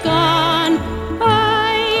day is gone.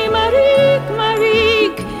 Ay, Marique,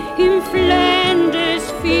 Marique, in Flanders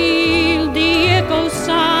field, the echoes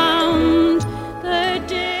sound, the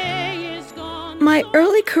day is gone. My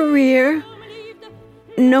early career,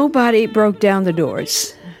 nobody broke down the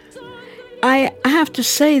doors. I have to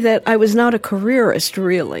say that I was not a careerist,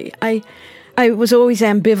 really. I was always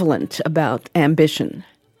ambivalent about ambition.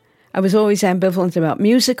 I was always ambivalent about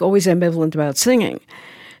music, always ambivalent about singing.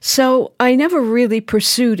 So I never really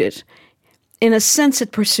pursued it. In a sense,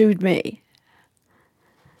 it pursued me.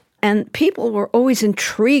 And people were always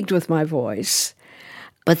intrigued with my voice,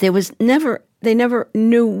 but they never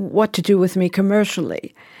knew what to do with me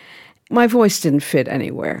commercially. My voice didn't fit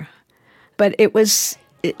anywhere. But it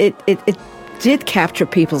did capture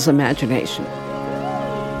people's imagination.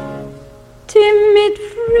 Timid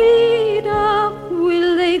Frida,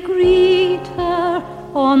 will they greet her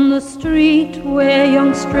on the street where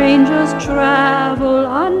young strangers travel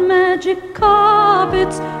on magic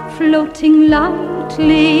carpets, floating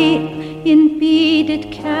lightly in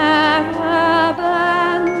beaded caravans?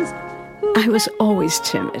 I was always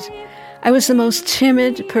timid. I was the most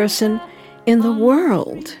timid person in the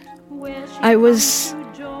world. I was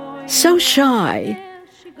so shy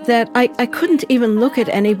that I couldn't even look at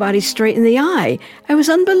anybody straight in the eye. I was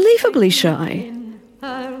unbelievably shy.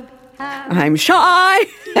 I'm shy.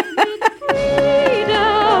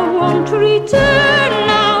 Frida won't return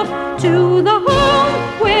now to the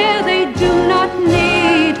home where they do not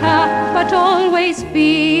need her, but always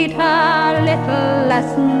feed her little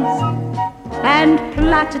lessons and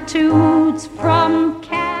platitudes from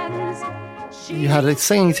cans. You had a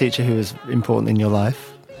singing teacher who was important in your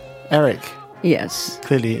life. Eric. Yes.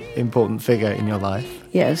 Clearly important figure in your life.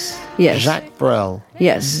 Yes, yes. Jacques Brel.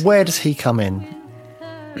 Yes. Where does he come in?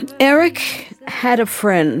 Eric had a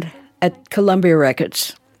friend at Columbia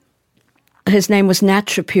Records. His name was Nat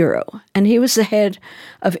Shapiro, and he was the head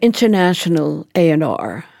of International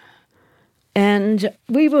A&R. And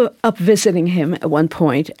we were up visiting him at one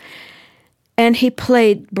point, and he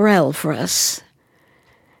played Brel for us.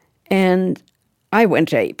 And I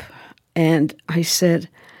went ape, and I said,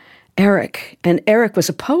 Eric, and Eric was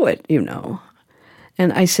a poet, you know.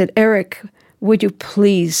 And I said, Eric, would you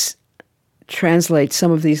please translate some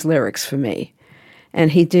of these lyrics for me?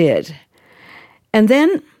 And he did. And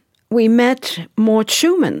then we met Mort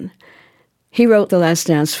Schumann. He wrote The Last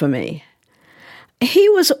Dance for me. He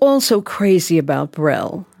was also crazy about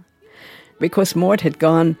Brel, because Mort had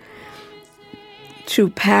gone to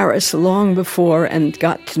Paris long before and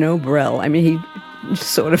got to know Brel. I mean, he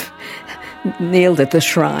sort of kneeled at the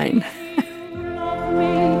shrine. Like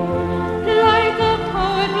a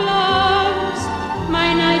poet loves,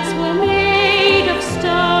 my nights were made of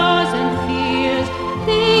stars and fears,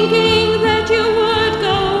 thinking that you would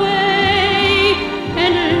go away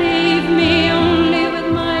and leave me only with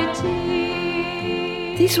my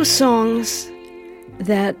tears. These were songs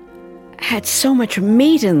that had so much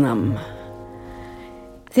meat in them.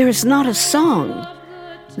 There is not a song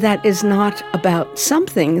that is not about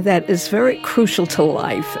something that is very crucial to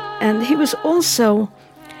life. And he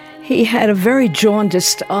had a very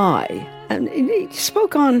jaundiced eye. And he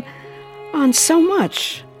spoke on so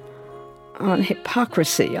much. On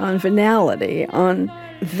hypocrisy, on venality, on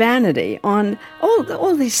vanity, on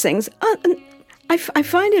all these things. I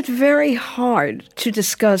find it very hard to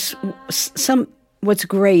discuss what's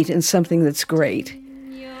great in something that's great.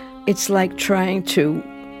 It's like trying to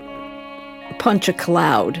punch a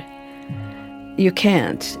cloud. You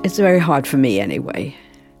can't. It's very hard for me anyway.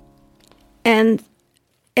 And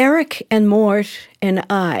Eric and Mort and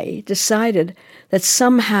I decided that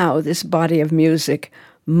somehow this body of music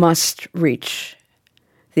must reach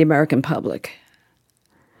the American public.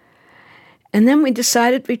 And then we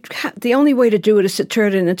decided the only way to do it is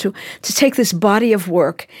to take this body of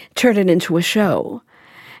work, turn it into a show.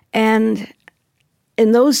 And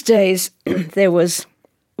in those days, there was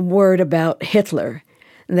word about Hitler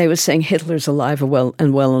And they were saying Hitler's alive and well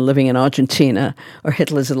and living in Argentina, or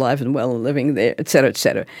Hitler's alive and well and living there, et cetera, et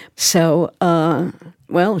cetera. So,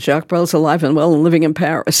 Jacques Brel's alive and well and living in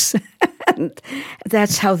Paris. And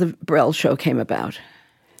that's how the Brel show came about.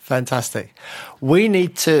 Fantastic. We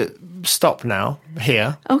need to stop now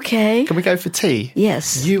here. Okay. Can we go for tea?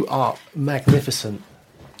 Yes. You are magnificent.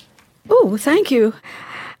 Oh, thank you.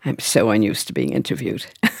 I'm so unused to being interviewed.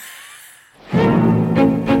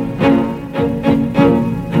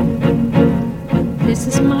 This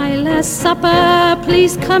is my last supper.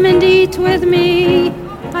 Please come and eat with me.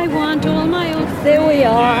 I want all my old friends. There we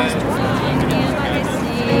are.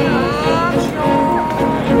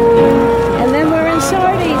 And then we're in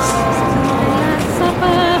Sardis.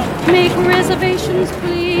 Supper. Make reservations,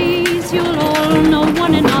 please. You'll all know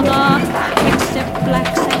one another, except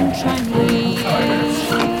blacks and Chinese.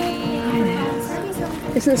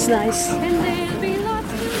 Isn't this nice?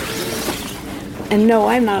 And no,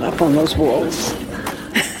 I'm not up on those walls.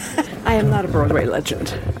 I am not a Broadway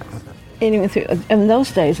legend. Anyway, in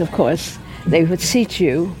those days, of course, they would seat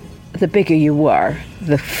you. The bigger you were,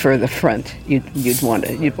 the further front you'd want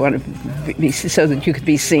to be, so that you could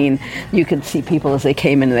be seen. You could see people as they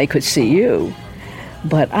came in, and they could see you.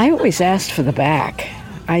 But I always asked for the back.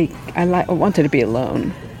 I wanted to be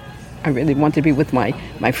alone. I really wanted to be with my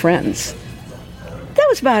friends. That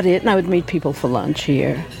was about it, and I would meet people for lunch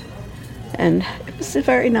here. And it was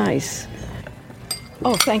very nice.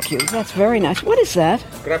 Oh, thank you. That's very nice. What is that?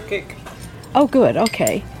 Crab cake. Oh, good.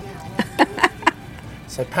 Okay.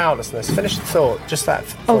 So powerlessness. Finish the thought. Just that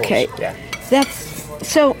thought. Okay. Yeah. That's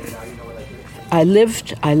so. I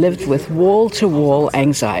lived with wall-to-wall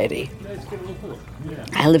anxiety.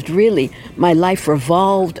 I lived really. My life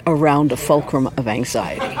revolved around a fulcrum of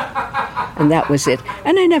anxiety, and that was it.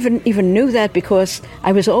 And I never even knew that because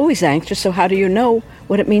I was always anxious. So how do you know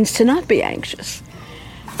what it means to not be anxious?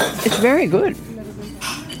 It's very good.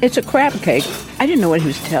 It's a crab cake. I didn't know what he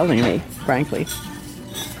was telling me, frankly.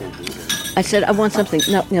 I said, I want something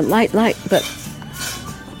light, but...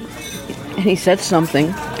 And he said something.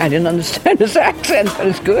 I didn't understand his accent, but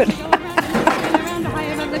it's good.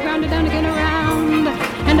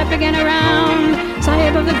 And up again around. So high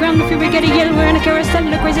above the ground, if you were getting yell, we're in a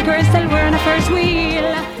carousel, a crazy carousel, we're on a first wheel.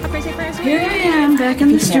 A crazy first wheel. Here I am, back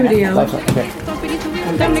in the studio.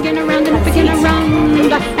 Down again around, and up again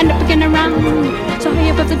around, and up again around. So high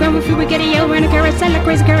above the ground, if you were getting yell, we're in a carousel, a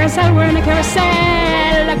crazy carousel, we're in a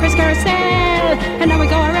carousel, a crazy carousel. And now we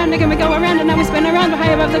go around, again we go around, and now we spin around,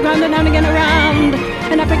 high above the ground, and down again around,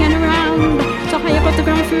 and up again around. So high above the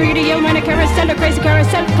ground, if you were getting yell, we're in a carousel, a crazy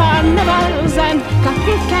carousel, carnivals and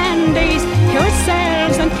cotton candies,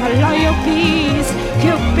 carousels and calliopes,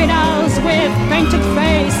 cupidos with painted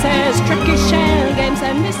faces, tricky shell games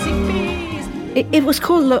and Mississippi. It was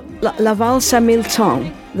called La Valse à Mille Temps,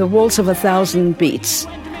 The Waltz of 1,000 Beats.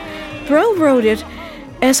 Brel wrote it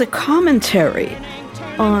as a commentary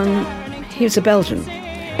on, he was a Belgian,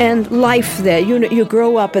 and life there. You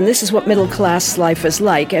grow up, and this is what middle-class life is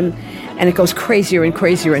like, and it goes crazier and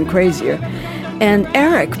crazier and crazier. And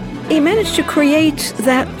Eric, he managed to create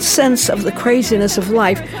that sense of the craziness of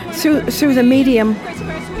life through the medium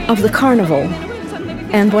of the carnival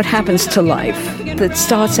and what happens to life that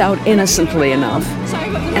starts out innocently enough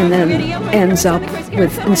and then ends up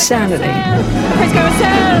with insanity. Crazy carousel,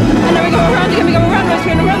 and then we go around, again we go around, we're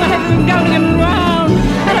spinning around, we're heading down again around,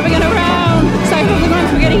 and then we get around. So I hold the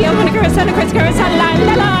ground, we're getting yell, and a carousel, a crazy carousel, la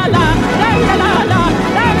la la la, la la la la,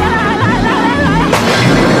 la la la la la.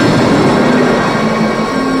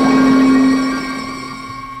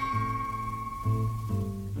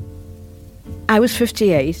 I was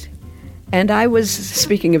 58, and I was,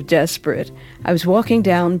 speaking of desperate, I was walking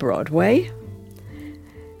down Broadway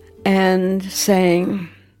and saying,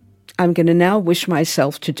 I'm going to now wish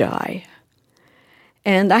myself to die.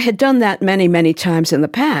 And I had done that many, many times in the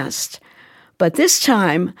past, but this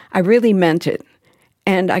time I really meant it.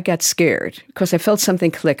 And I got scared because I felt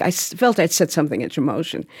something click. I felt I'd set something into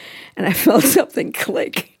motion, and I felt something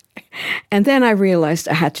click. And then I realized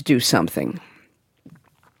I had to do something.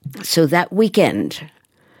 So that weekend,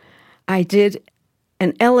 I did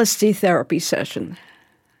an LSD therapy session.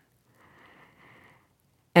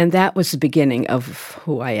 And that was the beginning of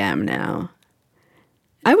who I am now.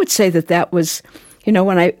 I would say that was,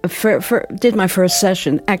 when I did my first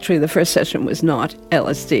session, actually the first session was not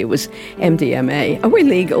LSD, it was MDMA. Oh, we're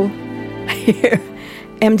legal here.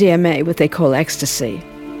 MDMA, what they call ecstasy.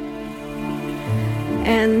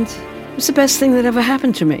 And it was the best thing that ever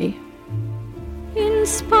happened to me. In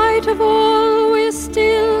spite of all, we're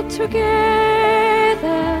still together.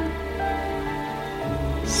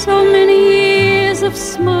 So many years of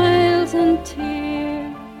smiles and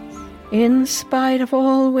tears. In spite of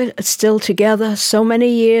all, we're still together, so many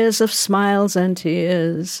years of smiles and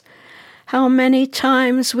tears. How many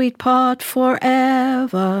times we'd part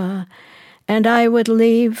forever, and I would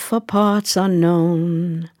leave for parts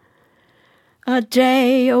unknown. A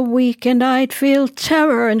day, a week, and I'd feel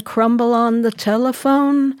terror and crumble on the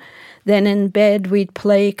telephone. Then in bed we'd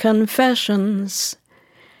play confessions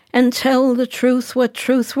and tell the truth, what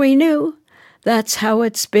truth we knew. That's how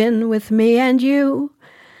it's been with me and you.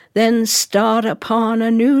 Then start upon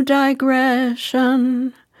a new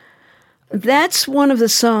digression. That's one of the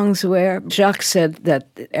songs where Jacques said that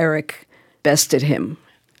Eric bested him.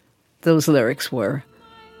 Those lyrics were,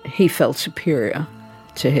 he felt superior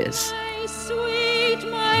to his. My sweet,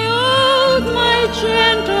 my old, my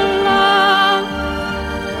gentle love,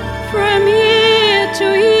 from year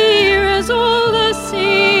to year as all the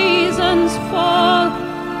seasons fall,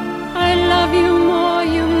 I love you more,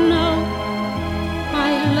 you know,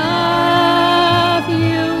 I love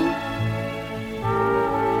you.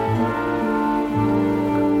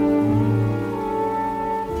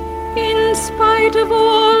 In spite of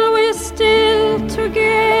all, we're still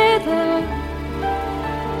together.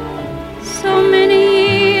 So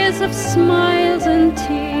many years of smiles and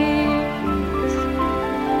tears.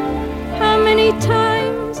 How many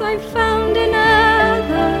times I found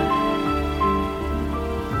another,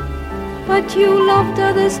 but you loved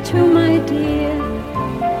others too, my dear.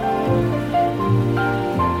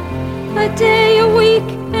 A day, a week,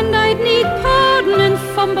 and I'd need pardon and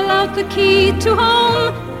fumble out the key to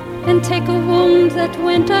home and take a wound that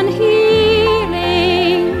went unhealing.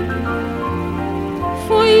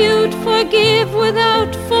 For you'd forgive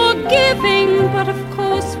without forgiving, but of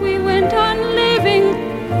course we went on living,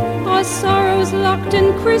 our sorrows locked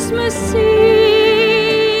in Christmas Eve.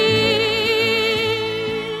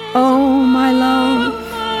 Oh, my love,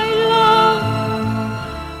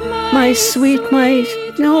 my sweet, my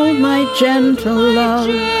old, my gentle love.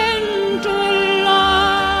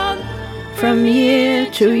 From year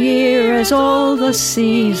to year as all the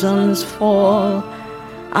seasons fall,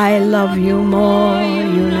 I love you more,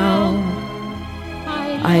 you know,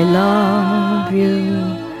 I love you.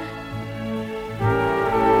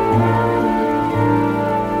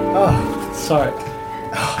 Oh, sorry.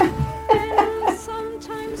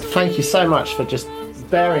 Thank you so much for just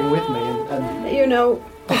bearing with me and you know,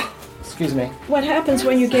 excuse me. What happens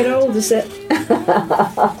when you get old is that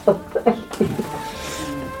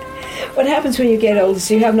what happens when you get old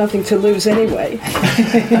is you have nothing to lose anyway.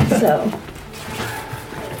 So,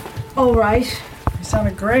 all right. You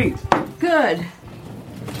sounded great. Good.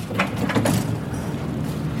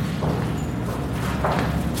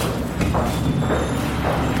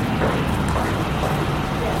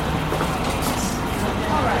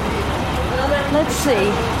 All right. Well, then let's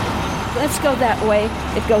see. Let's go that way.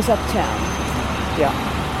 It goes uptown. Yeah.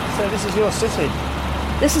 So this is your city?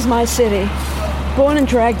 This is my city. Born and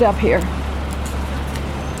dragged up here.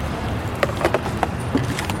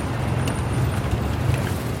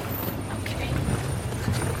 Okay.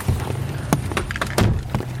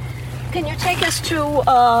 Can you take us to,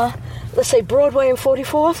 let's say, Broadway and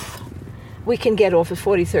 44th? We can get off at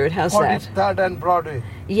 43rd. How's that? 43rd and Broadway?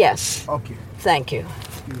 Yes. Okay. Thank you.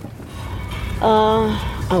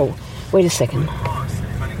 Oh, wait a second.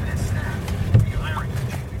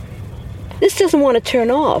 This doesn't want to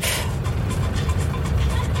turn off.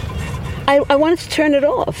 I wanted to turn it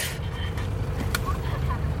off.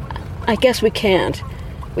 I guess we can't.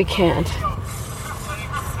 We can't.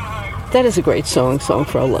 That is a great song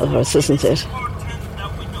for all of us, isn't it?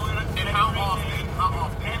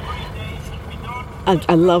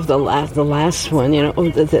 I love the last one, you know,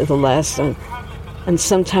 the last one. And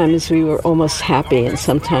sometimes we were almost happy, and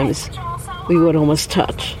sometimes we would almost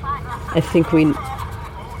touch. I think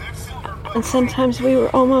and sometimes we were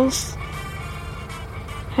almost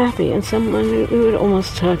happy, and someone we would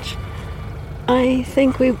almost touch. I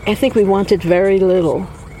think we wanted very little,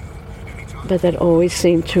 but that always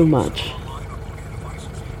seemed too much.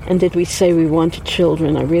 And did we say we wanted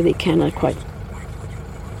children? I really cannot quite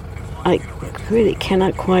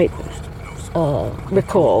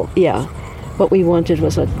recall. Yeah, what we wanted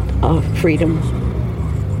was a freedom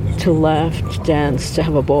to laugh, to dance, to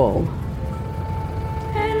have a ball.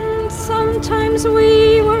 And sometimes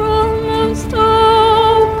we were almost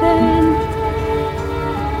open,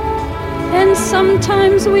 and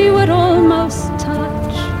sometimes we would almost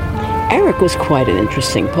touch. Eric was quite an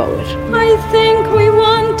interesting poet. I think we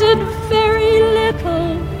wanted very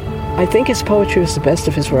little, I think his poetry was the best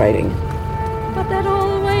of his writing. but that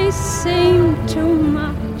always seemed too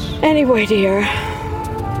much. Anyway, dear.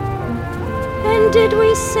 And did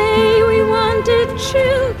we say we wanted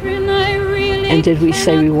children? I And did we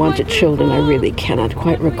say we wanted children? I really cannot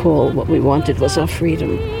quite recall. What we wanted was our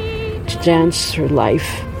freedom to dance through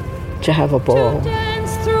life, to have a ball.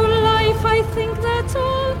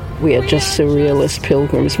 We are just surrealist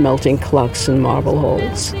pilgrims melting clocks in marble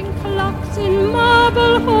halls.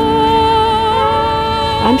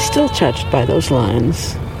 I'm still touched by those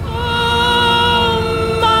lines.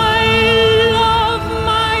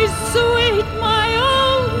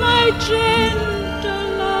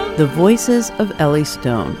 The Voices of Ellie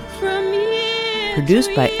Stone.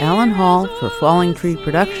 Produced by Alan Hall for Falling Tree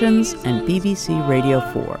Productions and BBC Radio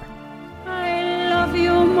 4. I love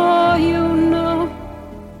you more, you know.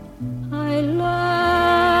 I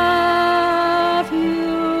love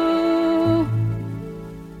you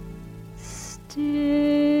still.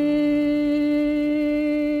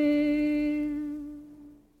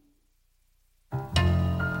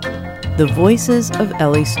 The Voices of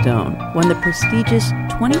Ellie Stone won the prestigious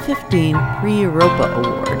 2015 Prix Europa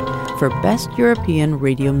Award for Best European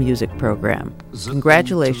Radio Music Program.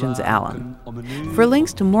 Congratulations, Alan. For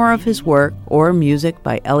links to more of his work or music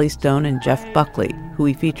by Ellie Stone and Jeff Buckley, who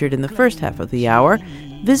we featured in the first half of the hour,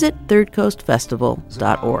 visit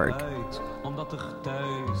thirdcoastfestival.org.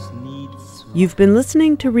 You've been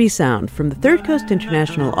listening to Resound from the Third Coast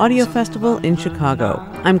International Audio Festival in Chicago.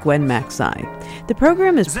 I'm Gwen Macsai. The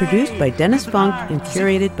program is produced by Dennis Funk and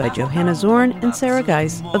curated by Johanna Zorn and Sarah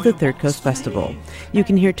Geis of the Third Coast Festival. You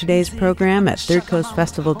can hear today's program at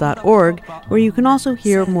thirdcoastfestival.org, where you can also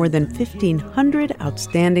hear more than 1,500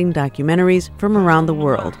 outstanding documentaries from around the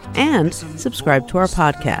world, and subscribe to our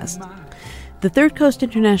podcast. The Third Coast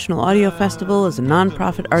International Audio Festival is a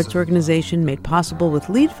nonprofit arts organization made possible with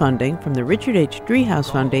lead funding from the Richard H.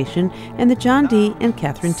 Driehaus Foundation and the John D. and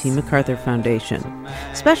Catherine T. MacArthur Foundation.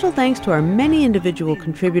 Special thanks to our many individual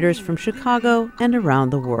contributors from Chicago and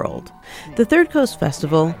around the world. The Third Coast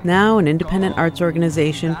Festival, now an independent arts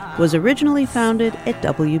organization, was originally founded at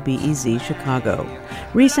WBEZ Chicago.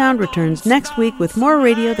 Resound returns next week with more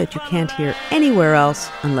radio that you can't hear anywhere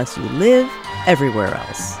else unless you live everywhere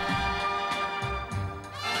else.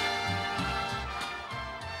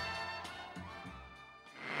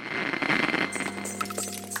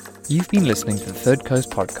 You've been listening to the Third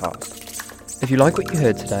Coast Podcast. If you like what you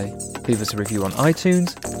heard today, leave us a review on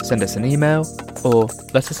iTunes, send us an email, or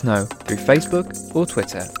let us know through Facebook or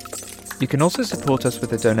Twitter. You can also support us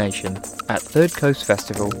with a donation at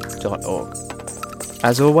thirdcoastfestival.org.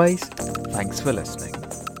 As always, thanks for listening.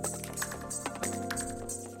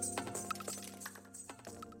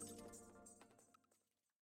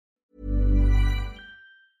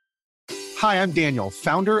 Hi, I'm Daniel,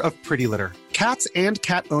 founder of Pretty Litter. Cats and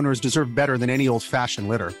cat owners deserve better than any old-fashioned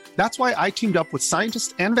litter. That's why I teamed up with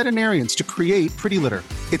scientists and veterinarians to create Pretty Litter.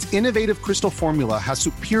 Its innovative crystal formula has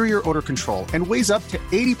superior odor control and weighs up to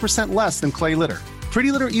 80% less than clay litter.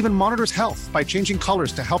 Pretty Litter even monitors health by changing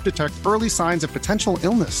colors to help detect early signs of potential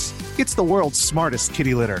illness. It's the world's smartest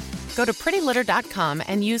kitty litter. Go to prettylitter.com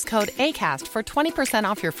and use code ACAST for 20%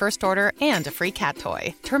 off your first order and a free cat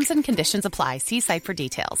toy. Terms and conditions apply. See site for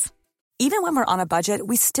details. Even when we're on a budget,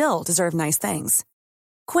 we still deserve nice things.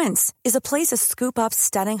 Quince is a place to scoop up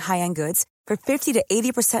stunning high-end goods for 50 to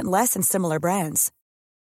 80% less than similar brands.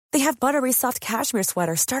 They have buttery soft cashmere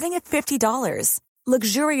sweaters starting at $50,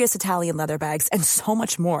 luxurious Italian leather bags, and so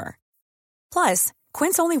much more. Plus,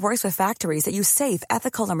 Quince only works with factories that use safe,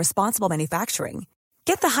 ethical, and responsible manufacturing.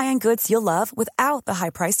 Get the high-end goods you'll love without the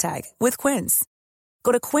high price tag with Quince.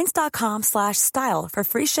 Go to quince.com/style for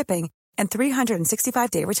free shipping and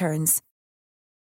 365-day returns.